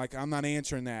and I'm like, I'm not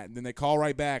answering that. And then they call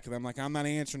right back and I'm like, I'm not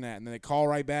answering that. And then they call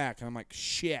right back and I'm like,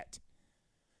 shit.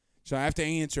 So I have to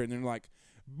answer it. And they're like,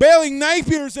 Billy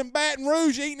Napier's in Baton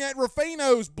Rouge eating at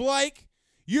Ruffino's, Blake.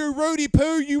 You Rudy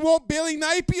Poo, you want Billy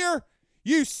Napier?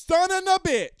 You son of a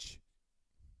bitch.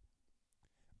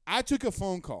 I took a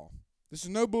phone call. This is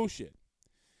no bullshit.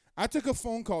 I took a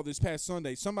phone call this past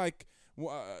Sunday. Somebody,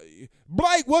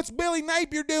 Blake, what's Billy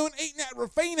Napier doing eating at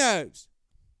Ruffino's?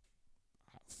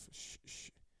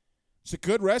 It's a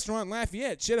good restaurant in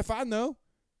Lafayette. Shit if I know.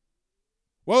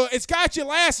 Well, it's got your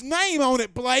last name on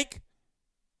it, Blake.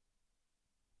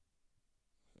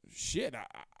 Shit,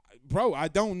 bro, I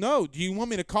don't know. Do you want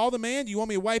me to call the man? Do you want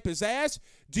me to wipe his ass?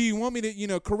 Do you want me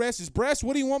to, caress his breast?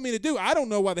 What do you want me to do? I don't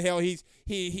know why the hell he's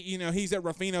at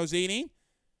Ruffino's eating.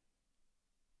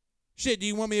 Shit, do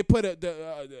you want me to put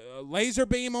a laser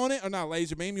beam on it? Or not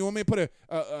laser beam. You want me to put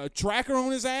a tracker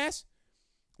on his ass?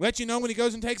 Let you know when he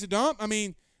goes and takes a dump? I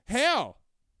mean, hell.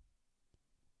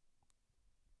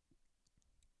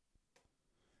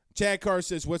 Chad Carr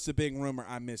says, what's the big rumor?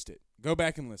 I missed it. Go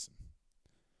back and listen.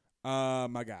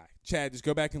 My guy. Chad, just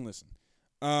go back and listen.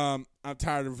 I'm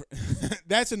tired of –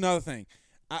 that's another thing.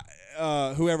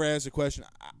 Whoever asks the question,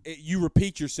 you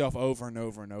repeat yourself over and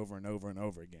over and over and over and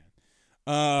over again.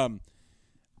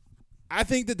 I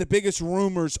think that the biggest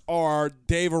rumors are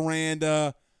Dave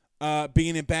Aranda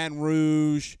being in Baton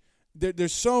Rouge,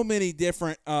 there's so many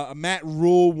different Matt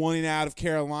Rule wanting out of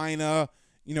Carolina,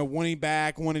 wanting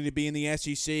back, wanting to be in the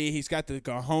SEC. He's got the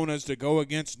cojones to go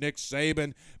against Nick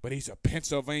Saban, but he's a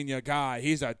Pennsylvania guy.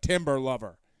 He's a timber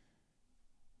lover.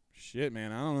 Shit,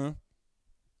 man, I don't know.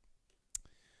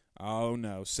 Oh,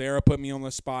 no. Sarah put me on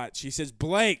the spot. She says,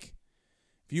 Blake,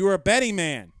 if you were a betting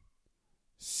man,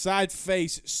 side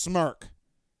face smirk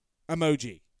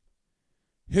emoji.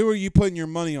 Who are you putting your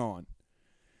money on?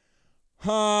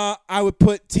 I would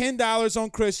put $10 on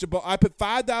Cristobal. I put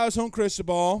 $5 on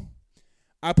Cristobal.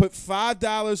 I put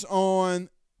 $5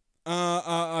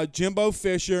 on Jimbo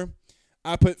Fisher.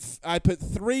 I put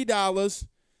 $3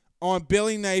 on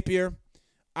Billy Napier.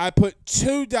 I put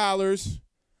 $2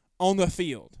 on the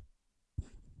field.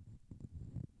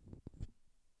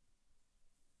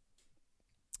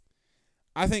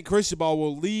 I think Cristobal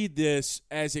will lead this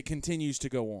as it continues to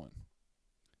go on.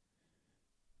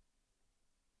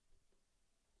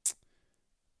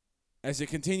 As it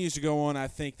continues to go on, I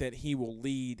think that he will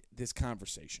lead this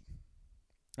conversation.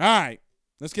 All right,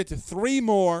 let's get to 5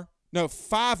 more.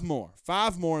 5 more,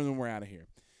 and then we're out of here.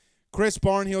 Chris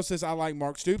Barnhill says, I like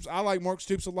Mark Stoops. I like Mark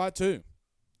Stoops a lot, too.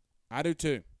 I do,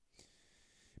 too.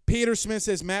 Peter Smith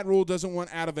says, Matt Rule doesn't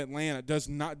want out of Atlanta. Does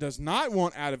not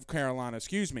want out of Carolina.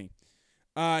 Excuse me.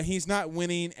 He's not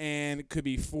winning and could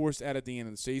be forced out at the end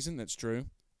of the season. That's true.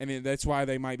 And that's why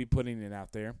they might be putting it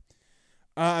out there.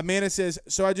 Amanda says,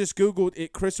 so I just Googled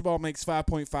it. Cristobal makes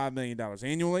 $5.5 million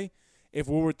annually. If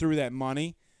we were through that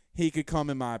money, he could come,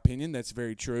 in my opinion. That's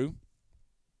very true.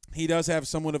 He does have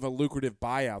somewhat of a lucrative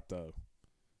buyout, though.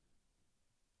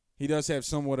 He does have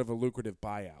somewhat of a lucrative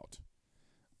buyout,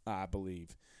 I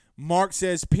believe. Mark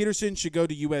says Peterson should go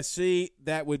to USC.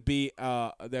 That would be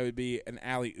an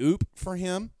alley-oop for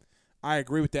him. I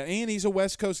agree with that. And he's a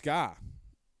West Coast guy.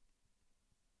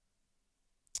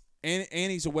 And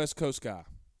he's a West Coast guy.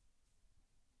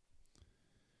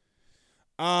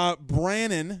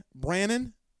 Brandon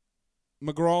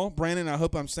McGraw. Brandon, I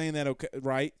hope I'm saying that okay,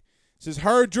 right. Says,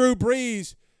 heard Drew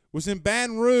Brees was in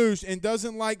Baton Rouge and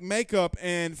doesn't like makeup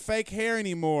and fake hair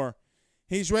anymore.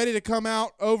 He's ready to come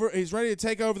out over. He's ready to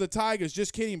take over the Tigers.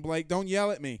 Just kidding, Blake. Don't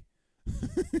yell at me.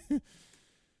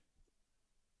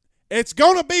 It's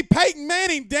going to be Peyton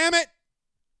Manning, damn it.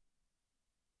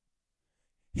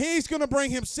 He's going to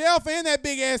bring himself and that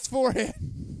big-ass forehead.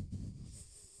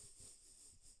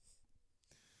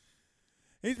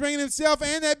 He's bringing himself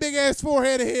and that big-ass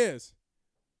forehead of his.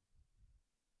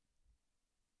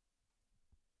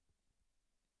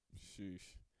 Sheesh.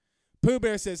 Pooh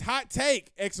Bear says, hot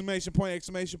take, !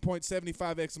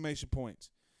 75 exclamation points.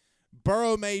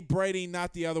 Burrow made Brady,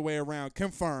 not the other way around.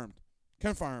 Confirmed.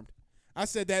 I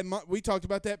said that. We talked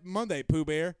about that Monday, Pooh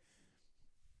Bear.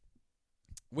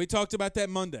 We talked about that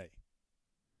Monday.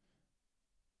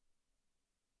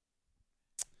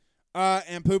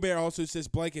 And Pooh Bear also says,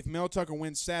 Blake, if Mel Tucker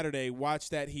wins Saturday, watch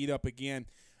that heat up again.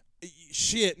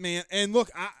 Shit, man. And look,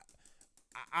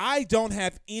 I don't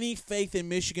have any faith in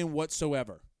Michigan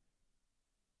whatsoever.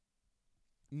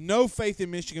 No faith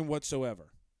in Michigan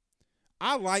whatsoever.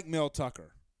 I like Mel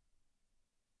Tucker.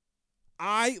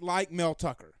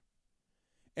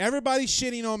 Everybody's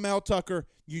shitting on Mel Tucker.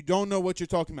 You don't know what you're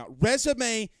talking about.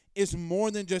 Resume is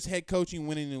more than just head coaching,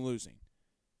 winning and losing.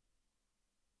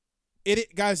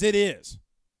 Guys, it is.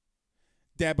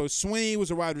 Dabo Swinney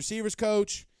was a wide receivers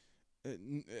coach.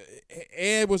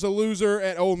 Ed was a loser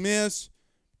at Ole Miss.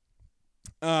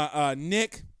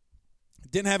 Nick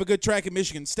didn't have a good track at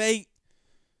Michigan State.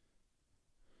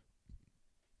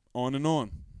 On and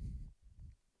on.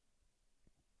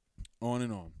 On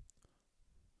and on.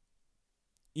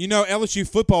 You know, LSU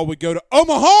football would go to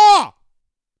Omaha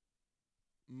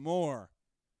more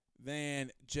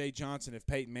than Jay Johnson if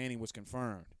Peyton Manning was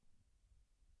confirmed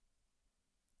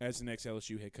as the next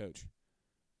LSU head coach.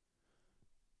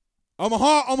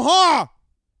 Omaha!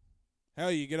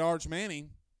 Hell, you get Arch Manning.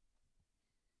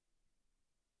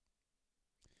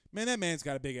 Man, that man's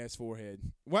got a big-ass forehead.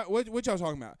 What y'all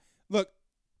talking about? Look,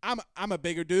 I'm a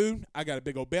bigger dude. I got a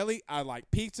big old belly. I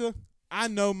like pizza. I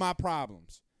know my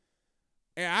problems.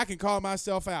 And I can call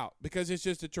myself out because it's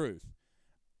just the truth.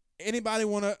 Anybody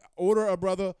want to order a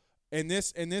brother, and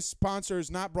this sponsor is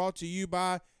not brought to you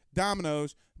by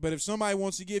Domino's, but if somebody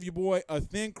wants to give your boy a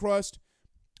thin crust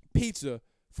pizza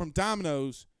from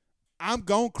Domino's, I'm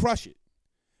going to crush it.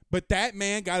 But that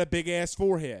man got a big-ass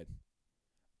forehead.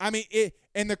 I mean,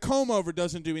 and the comb-over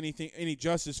doesn't do any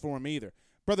justice for him either.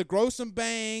 Brother, grow some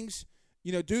bangs,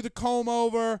 do the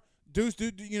comb-over, do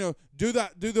the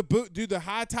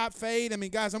high top fade. I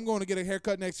mean, guys, I'm going to get a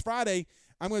haircut next Friday.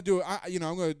 I'm going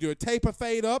to do a taper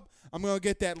fade up. I'm going to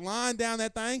get that line down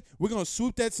that thing. We're going to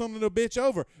swoop that son of a bitch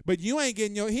over. But he ain't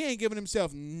giving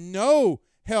himself no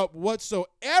help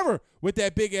whatsoever with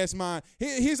that big-ass mind.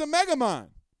 He's a mega mind.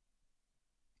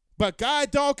 But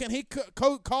God dog, can he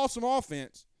call some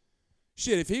offense?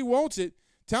 Shit, if he wants it,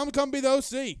 tell him to come be the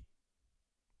OC.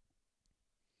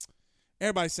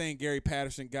 Everybody's saying Gary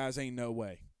Patterson. Guys, ain't no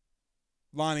way.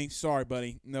 Lonnie, sorry,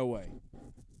 buddy. No way.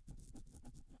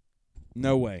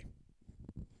 No way.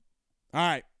 All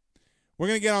right. We're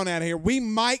going to get on out of here. We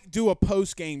might do a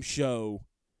post-game show.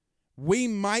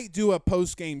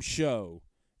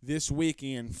 This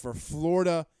weekend for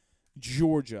Florida,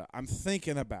 Georgia. I'm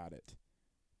thinking about it.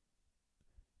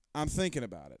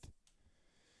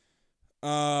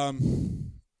 I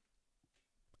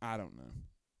don't know.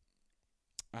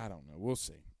 We'll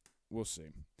see.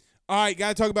 All right,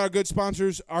 got to talk about our good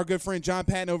sponsors. Our good friend John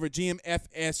Patton over at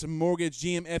GMFS Mortgage,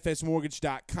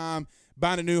 gmfsmortgage.com.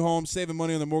 Buying a new home, saving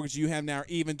money on the mortgage you have now, or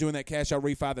even doing that cash-out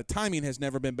refi. The timing has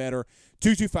never been better.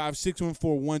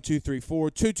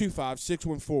 225-614-1234,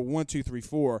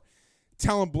 225-614-1234.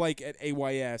 Tell them Blake at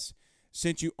AYS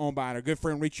sent you on by our good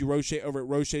friend Richie Roche over at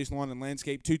Roche's Lawn and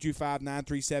Landscape,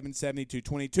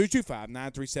 225-937-7220,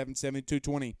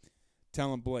 225-937-7220. Tell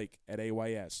them Blake at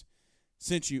AYS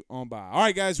sent you on by. All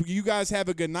right, guys, you guys have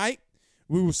a good night.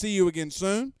 We will see you again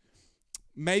soon.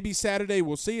 Maybe Saturday,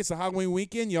 we'll see. It's a Halloween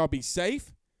weekend. Y'all be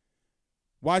safe.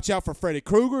 Watch out for Freddy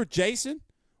Krueger, Jason.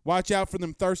 Watch out for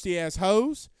them thirsty-ass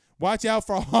hoes. Watch out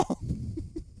for all.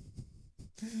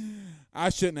 I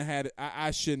should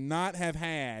not have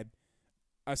had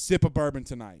a sip of bourbon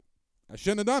tonight. I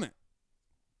shouldn't have done it.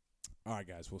 All right,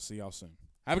 guys, we'll see y'all soon.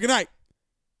 Have a good night.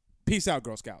 Peace out,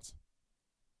 Girl Scouts.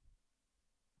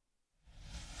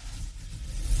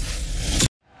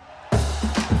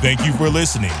 Thank you for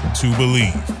listening to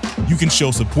Believe. You can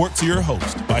show support to your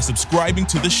host by subscribing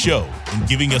to the show and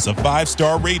giving us a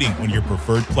 5-star rating on your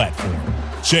preferred platform.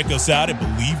 Check us out at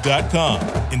Believe.com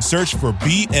and search for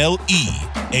BLEAV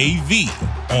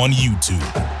on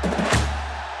YouTube.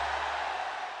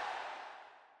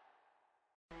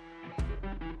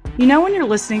 You know when you're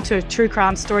listening to a true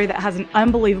crime story that has an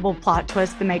unbelievable plot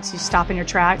twist that makes you stop in your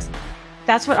tracks?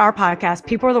 That's what our podcast,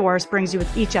 People Are the Worst, brings you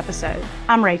with each episode.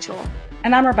 I'm Rachel.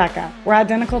 And I'm Rebecca. We're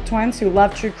identical twins who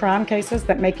love true crime cases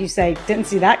that make you say, didn't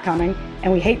see that coming,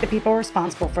 and we hate the people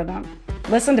responsible for them.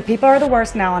 Listen to People Are the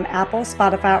Worst now on Apple,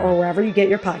 Spotify, or wherever you get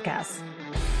your podcasts.